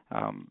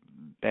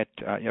that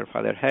your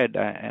father had,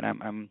 and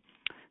I'm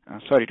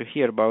sorry to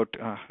hear about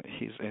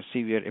his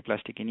severe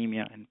aplastic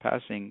anemia in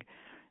passing,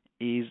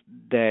 is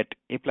that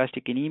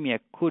aplastic anemia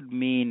could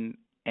mean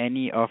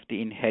any of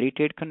the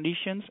inherited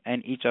conditions,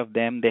 and each of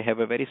them they have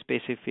a very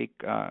specific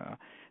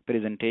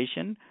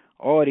presentation,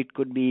 or it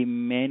could be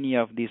many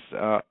of these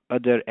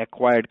other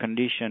acquired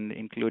conditions,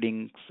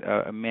 including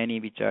many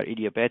which are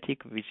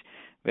idiopathic,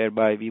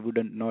 whereby we would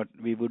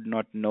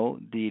not know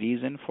the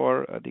reason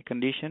for the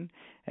condition,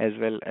 as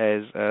well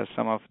as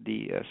some of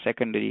the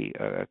secondary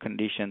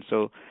conditions.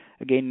 So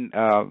again,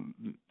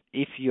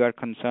 if you are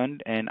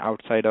concerned and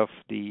outside of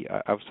the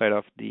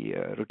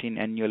routine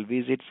annual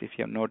visits, if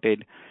you have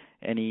noted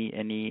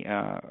any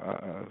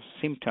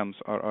symptoms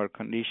or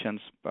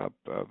conditions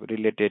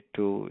related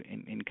to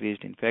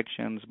increased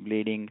infections,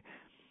 bleeding,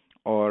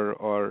 or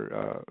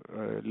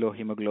low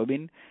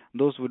hemoglobin,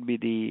 those would be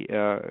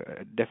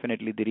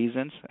definitely the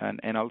reasons.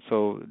 And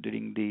also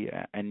during the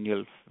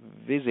annual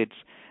visits,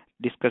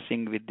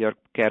 discussing with your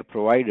care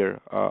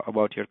provider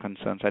about your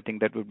concerns. I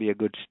think that would be a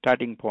good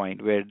starting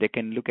point where they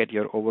can look at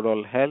your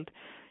overall health,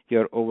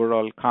 your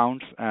overall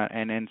counts,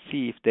 and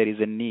see if there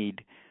is a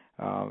need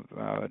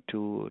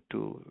to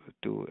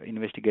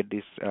investigate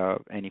this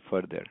any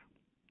further.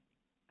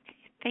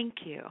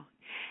 Thank you.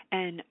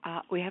 And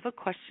we have a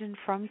question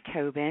from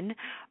Tobin.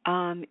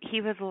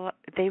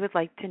 They would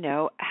like to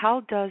know,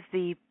 how does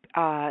the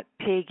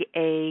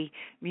PIG-A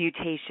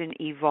mutation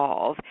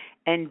evolve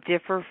and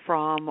differ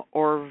from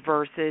or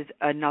versus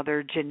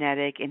another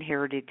genetic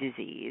inherited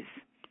disease?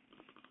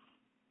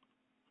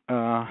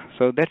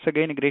 So that's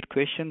again a great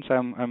question. So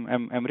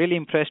I'm really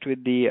impressed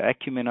with the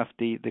acumen of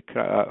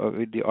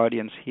with the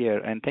audience here,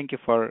 and thank you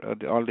for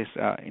all these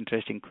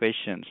interesting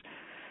questions.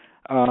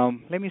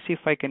 Let me see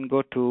if I can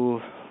go to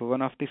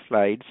one of the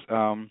slides.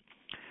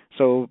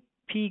 So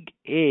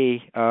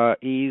PIG-A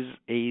is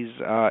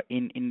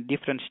in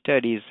different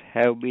studies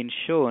have been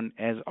shown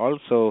as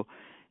also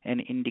an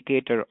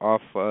indicator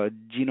of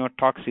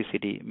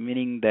genotoxicity,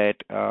 meaning that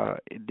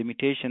the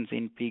mutations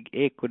in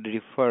PIG-A could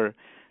refer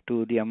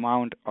to the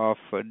amount of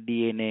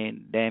DNA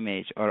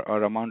damage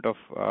or amount of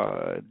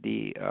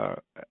the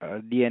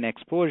DNA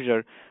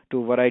exposure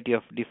to a variety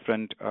of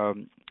different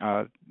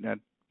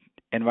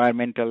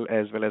environmental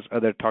as well as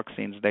other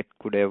toxins that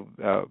could have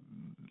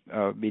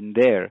been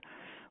there.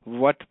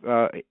 What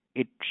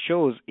it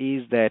shows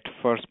is that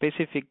for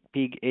specific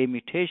PIG-A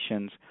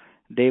mutations,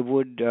 they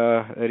would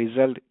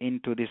result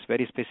into this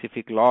very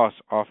specific loss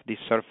of the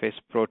surface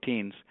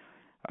proteins,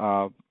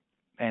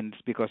 and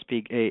because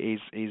PIG-A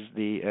is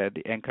the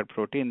anchor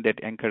protein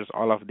that anchors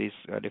all of these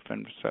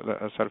different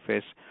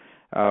surface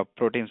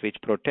proteins which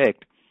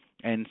protect.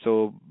 And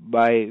so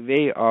by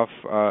way of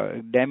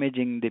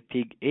damaging the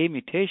PIG-A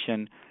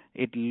mutation,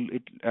 it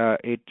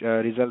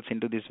results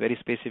into this very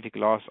specific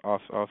loss of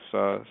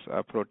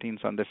proteins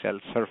on the cell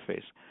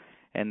surface,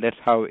 and that's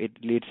how it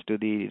leads to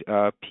the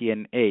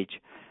PNH.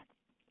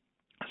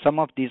 Some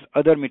of these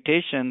other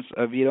mutations,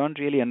 we don't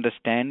really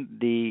understand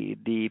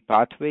the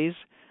pathways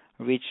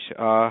which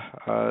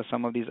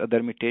some of these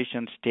other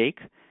mutations take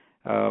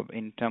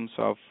in terms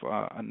of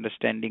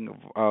understanding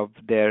of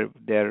their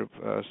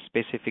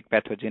specific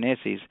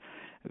pathogenesis.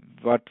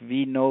 What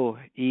we know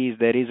is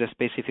there is a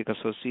specific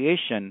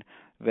association.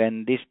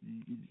 When these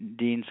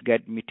genes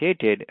get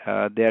mutated,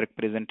 their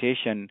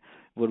presentation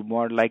would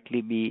more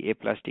likely be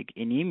aplastic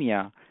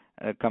anemia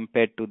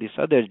compared to these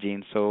other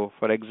genes. So,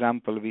 for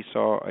example, we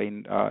saw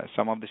in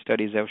some of the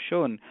studies have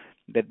shown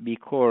that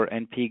B-core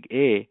and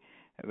PIG-A,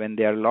 when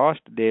they are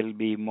lost, they'll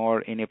be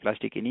more in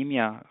aplastic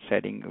anemia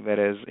setting,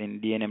 whereas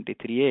in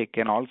DNMT3A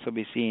can also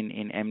be seen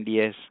in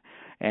MDS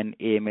and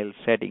AML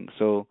setting.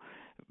 So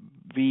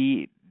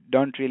we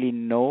don't really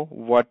know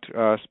what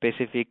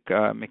specific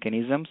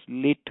mechanisms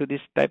lead to this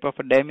type of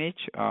a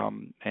damage,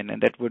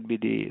 and that would be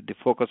the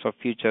focus of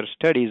future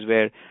studies,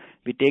 where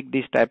we take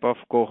this type of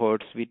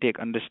cohorts,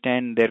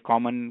 understand their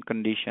common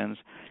conditions,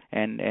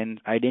 and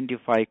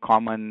identify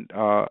common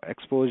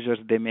exposures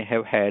they may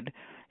have had,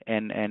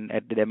 and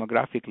at the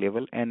demographic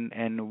level,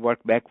 and work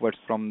backwards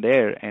from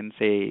there and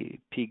say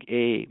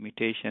PIG-A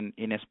mutation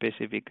in a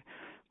specific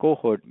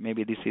cohort,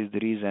 maybe this is the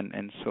reason,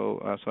 and so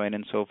on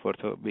and so forth.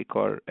 So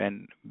B-core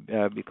and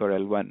B-core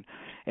L1.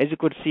 As you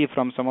could see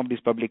from some of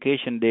these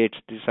publication dates,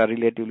 these are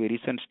relatively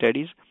recent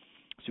studies.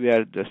 So we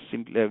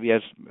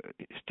are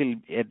still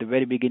at the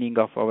very beginning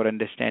of our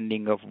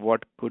understanding of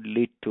what could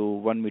lead to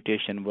one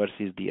mutation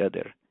versus the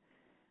other.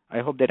 I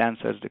hope that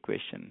answers the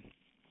question.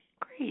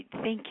 Great. Great,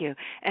 thank you.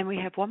 And we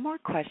have one more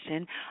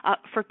question.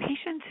 For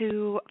patients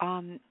who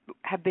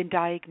have been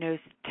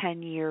diagnosed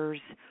 10 years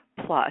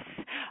plus,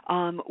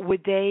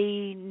 would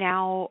they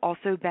now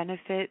also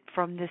benefit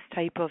from this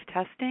type of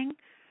testing?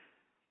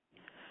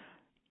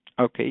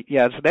 Okay,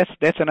 yeah, so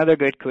that's another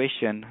great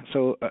question.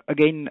 So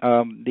again,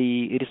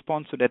 the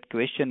response to that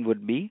question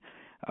would be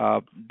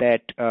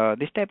that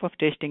this type of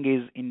testing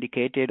is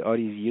indicated or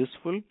is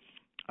useful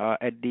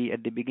at the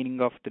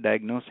beginning of the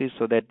diagnosis,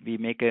 so that we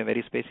make a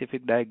very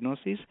specific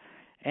diagnosis,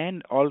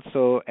 and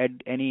also at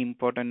any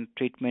important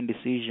treatment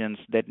decisions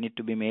that need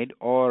to be made,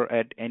 or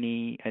at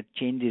any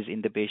changes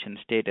in the patient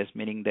status,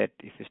 meaning that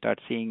if you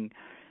start seeing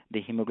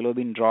the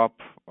hemoglobin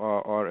drop,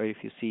 or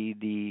if you see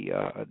the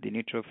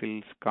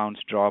neutrophils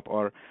counts drop,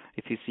 or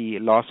if you see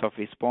loss of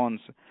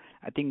response,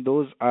 I think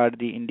those are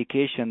the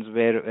indications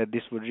where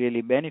this would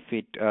really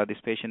benefit,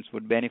 these patients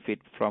would benefit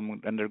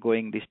from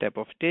undergoing this type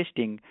of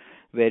testing,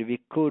 where we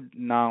could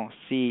now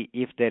see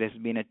if there has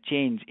been a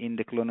change in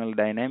the clonal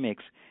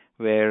dynamics,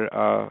 where,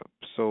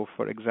 so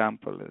for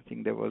example, I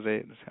think there was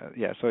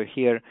so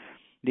here,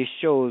 this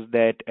shows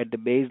that at the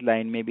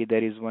baseline maybe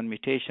there is one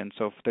mutation.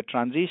 So the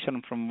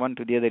transition from one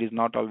to the other is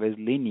not always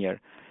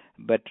linear,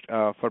 but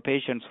for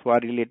patients who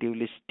are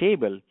relatively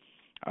stable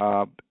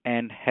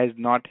and has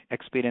not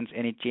experienced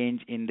any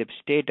change in the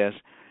status,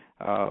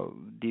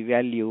 the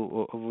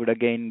value would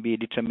again be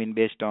determined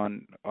based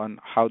on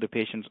how the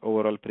patient's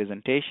overall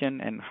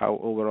presentation and how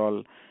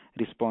overall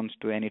response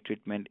to any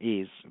treatment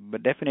is.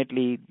 But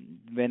definitely,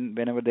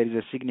 whenever there is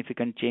a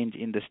significant change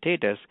in the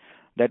status,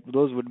 that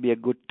those would be a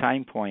good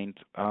time point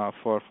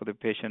for the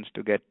patients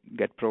to get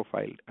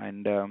profiled.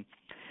 And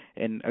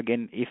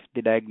again, if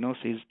the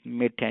diagnosis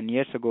made 10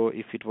 years ago,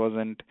 if it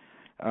wasn't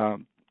a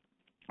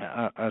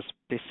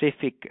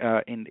specific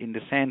in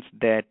the sense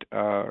that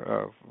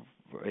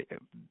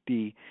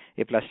the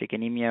aplastic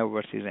anemia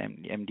versus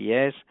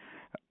MDS,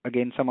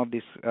 again, some of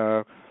this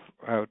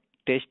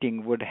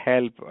testing would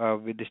help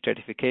with the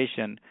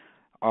stratification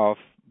of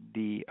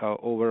the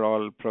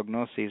overall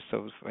prognosis.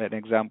 So an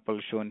example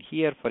shown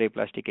here for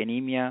aplastic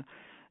anemia,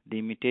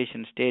 the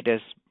mutation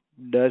status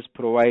does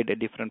provide a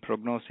different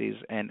prognosis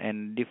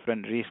and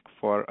different risk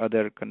for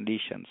other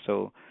conditions.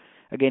 So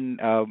again,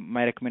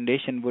 my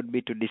recommendation would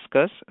be to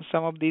discuss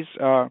some of these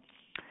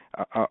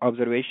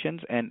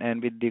observations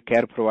and with the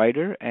care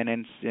provider, and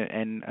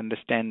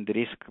understand the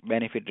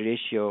risk-benefit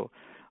ratio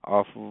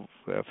of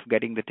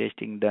getting the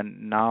testing done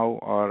now,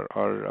 or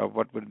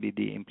what would be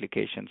the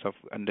implications of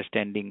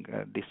understanding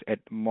this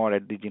more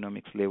at the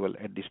genomics level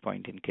at this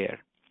point in care.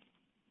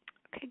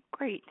 Okay,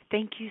 great.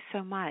 Thank you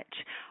so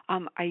much.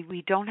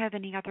 We don't have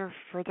any other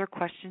further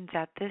questions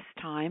at this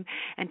time.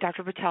 And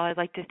Dr. Patel, I'd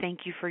like to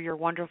thank you for your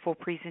wonderful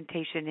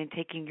presentation and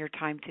taking your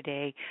time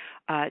today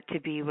to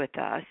be with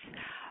us.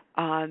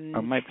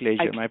 My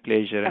pleasure. My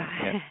pleasure.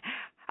 Yeah.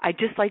 I'd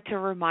just like to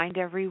remind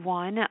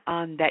everyone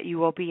that you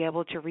will be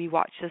able to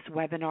rewatch this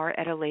webinar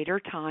at a later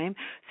time,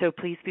 so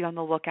please be on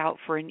the lookout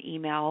for an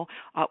email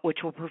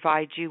which will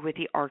provide you with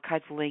the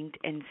archives linked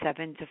in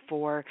 7 to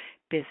 4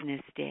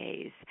 business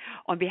days.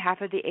 On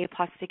behalf of the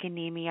Aplastic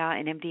Anemia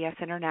and MDS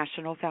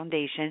International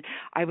Foundation,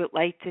 I would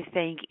like to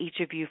thank each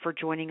of you for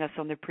joining us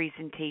on the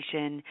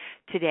presentation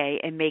today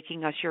and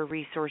making us your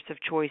resource of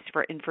choice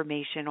for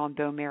information on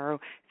bone marrow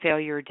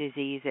failure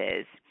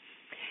diseases.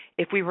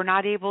 If we were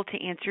not able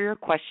to answer your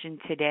question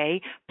today,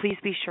 please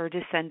be sure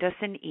to send us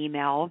an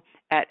email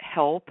at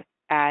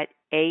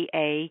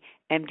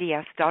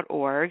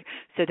help@AAMDS.org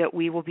so that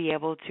we will be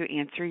able to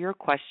answer your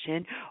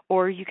question,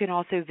 or you can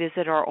also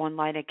visit our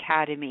online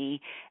academy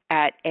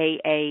at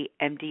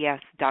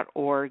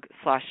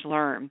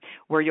aamds.org/learn,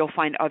 where you'll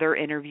find other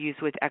interviews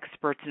with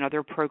experts and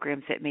other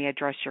programs that may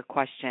address your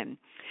question.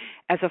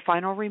 As a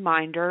final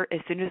reminder,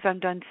 as soon as I'm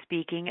done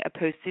speaking, a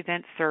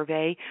post-event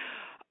survey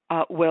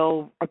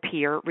will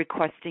appear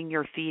requesting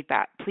your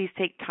feedback. Please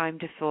take time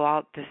to fill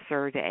out the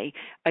survey.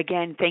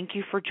 Again, thank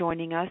you for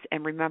joining us,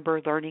 and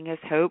remember, learning is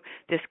hope.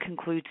 This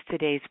concludes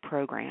today's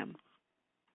program.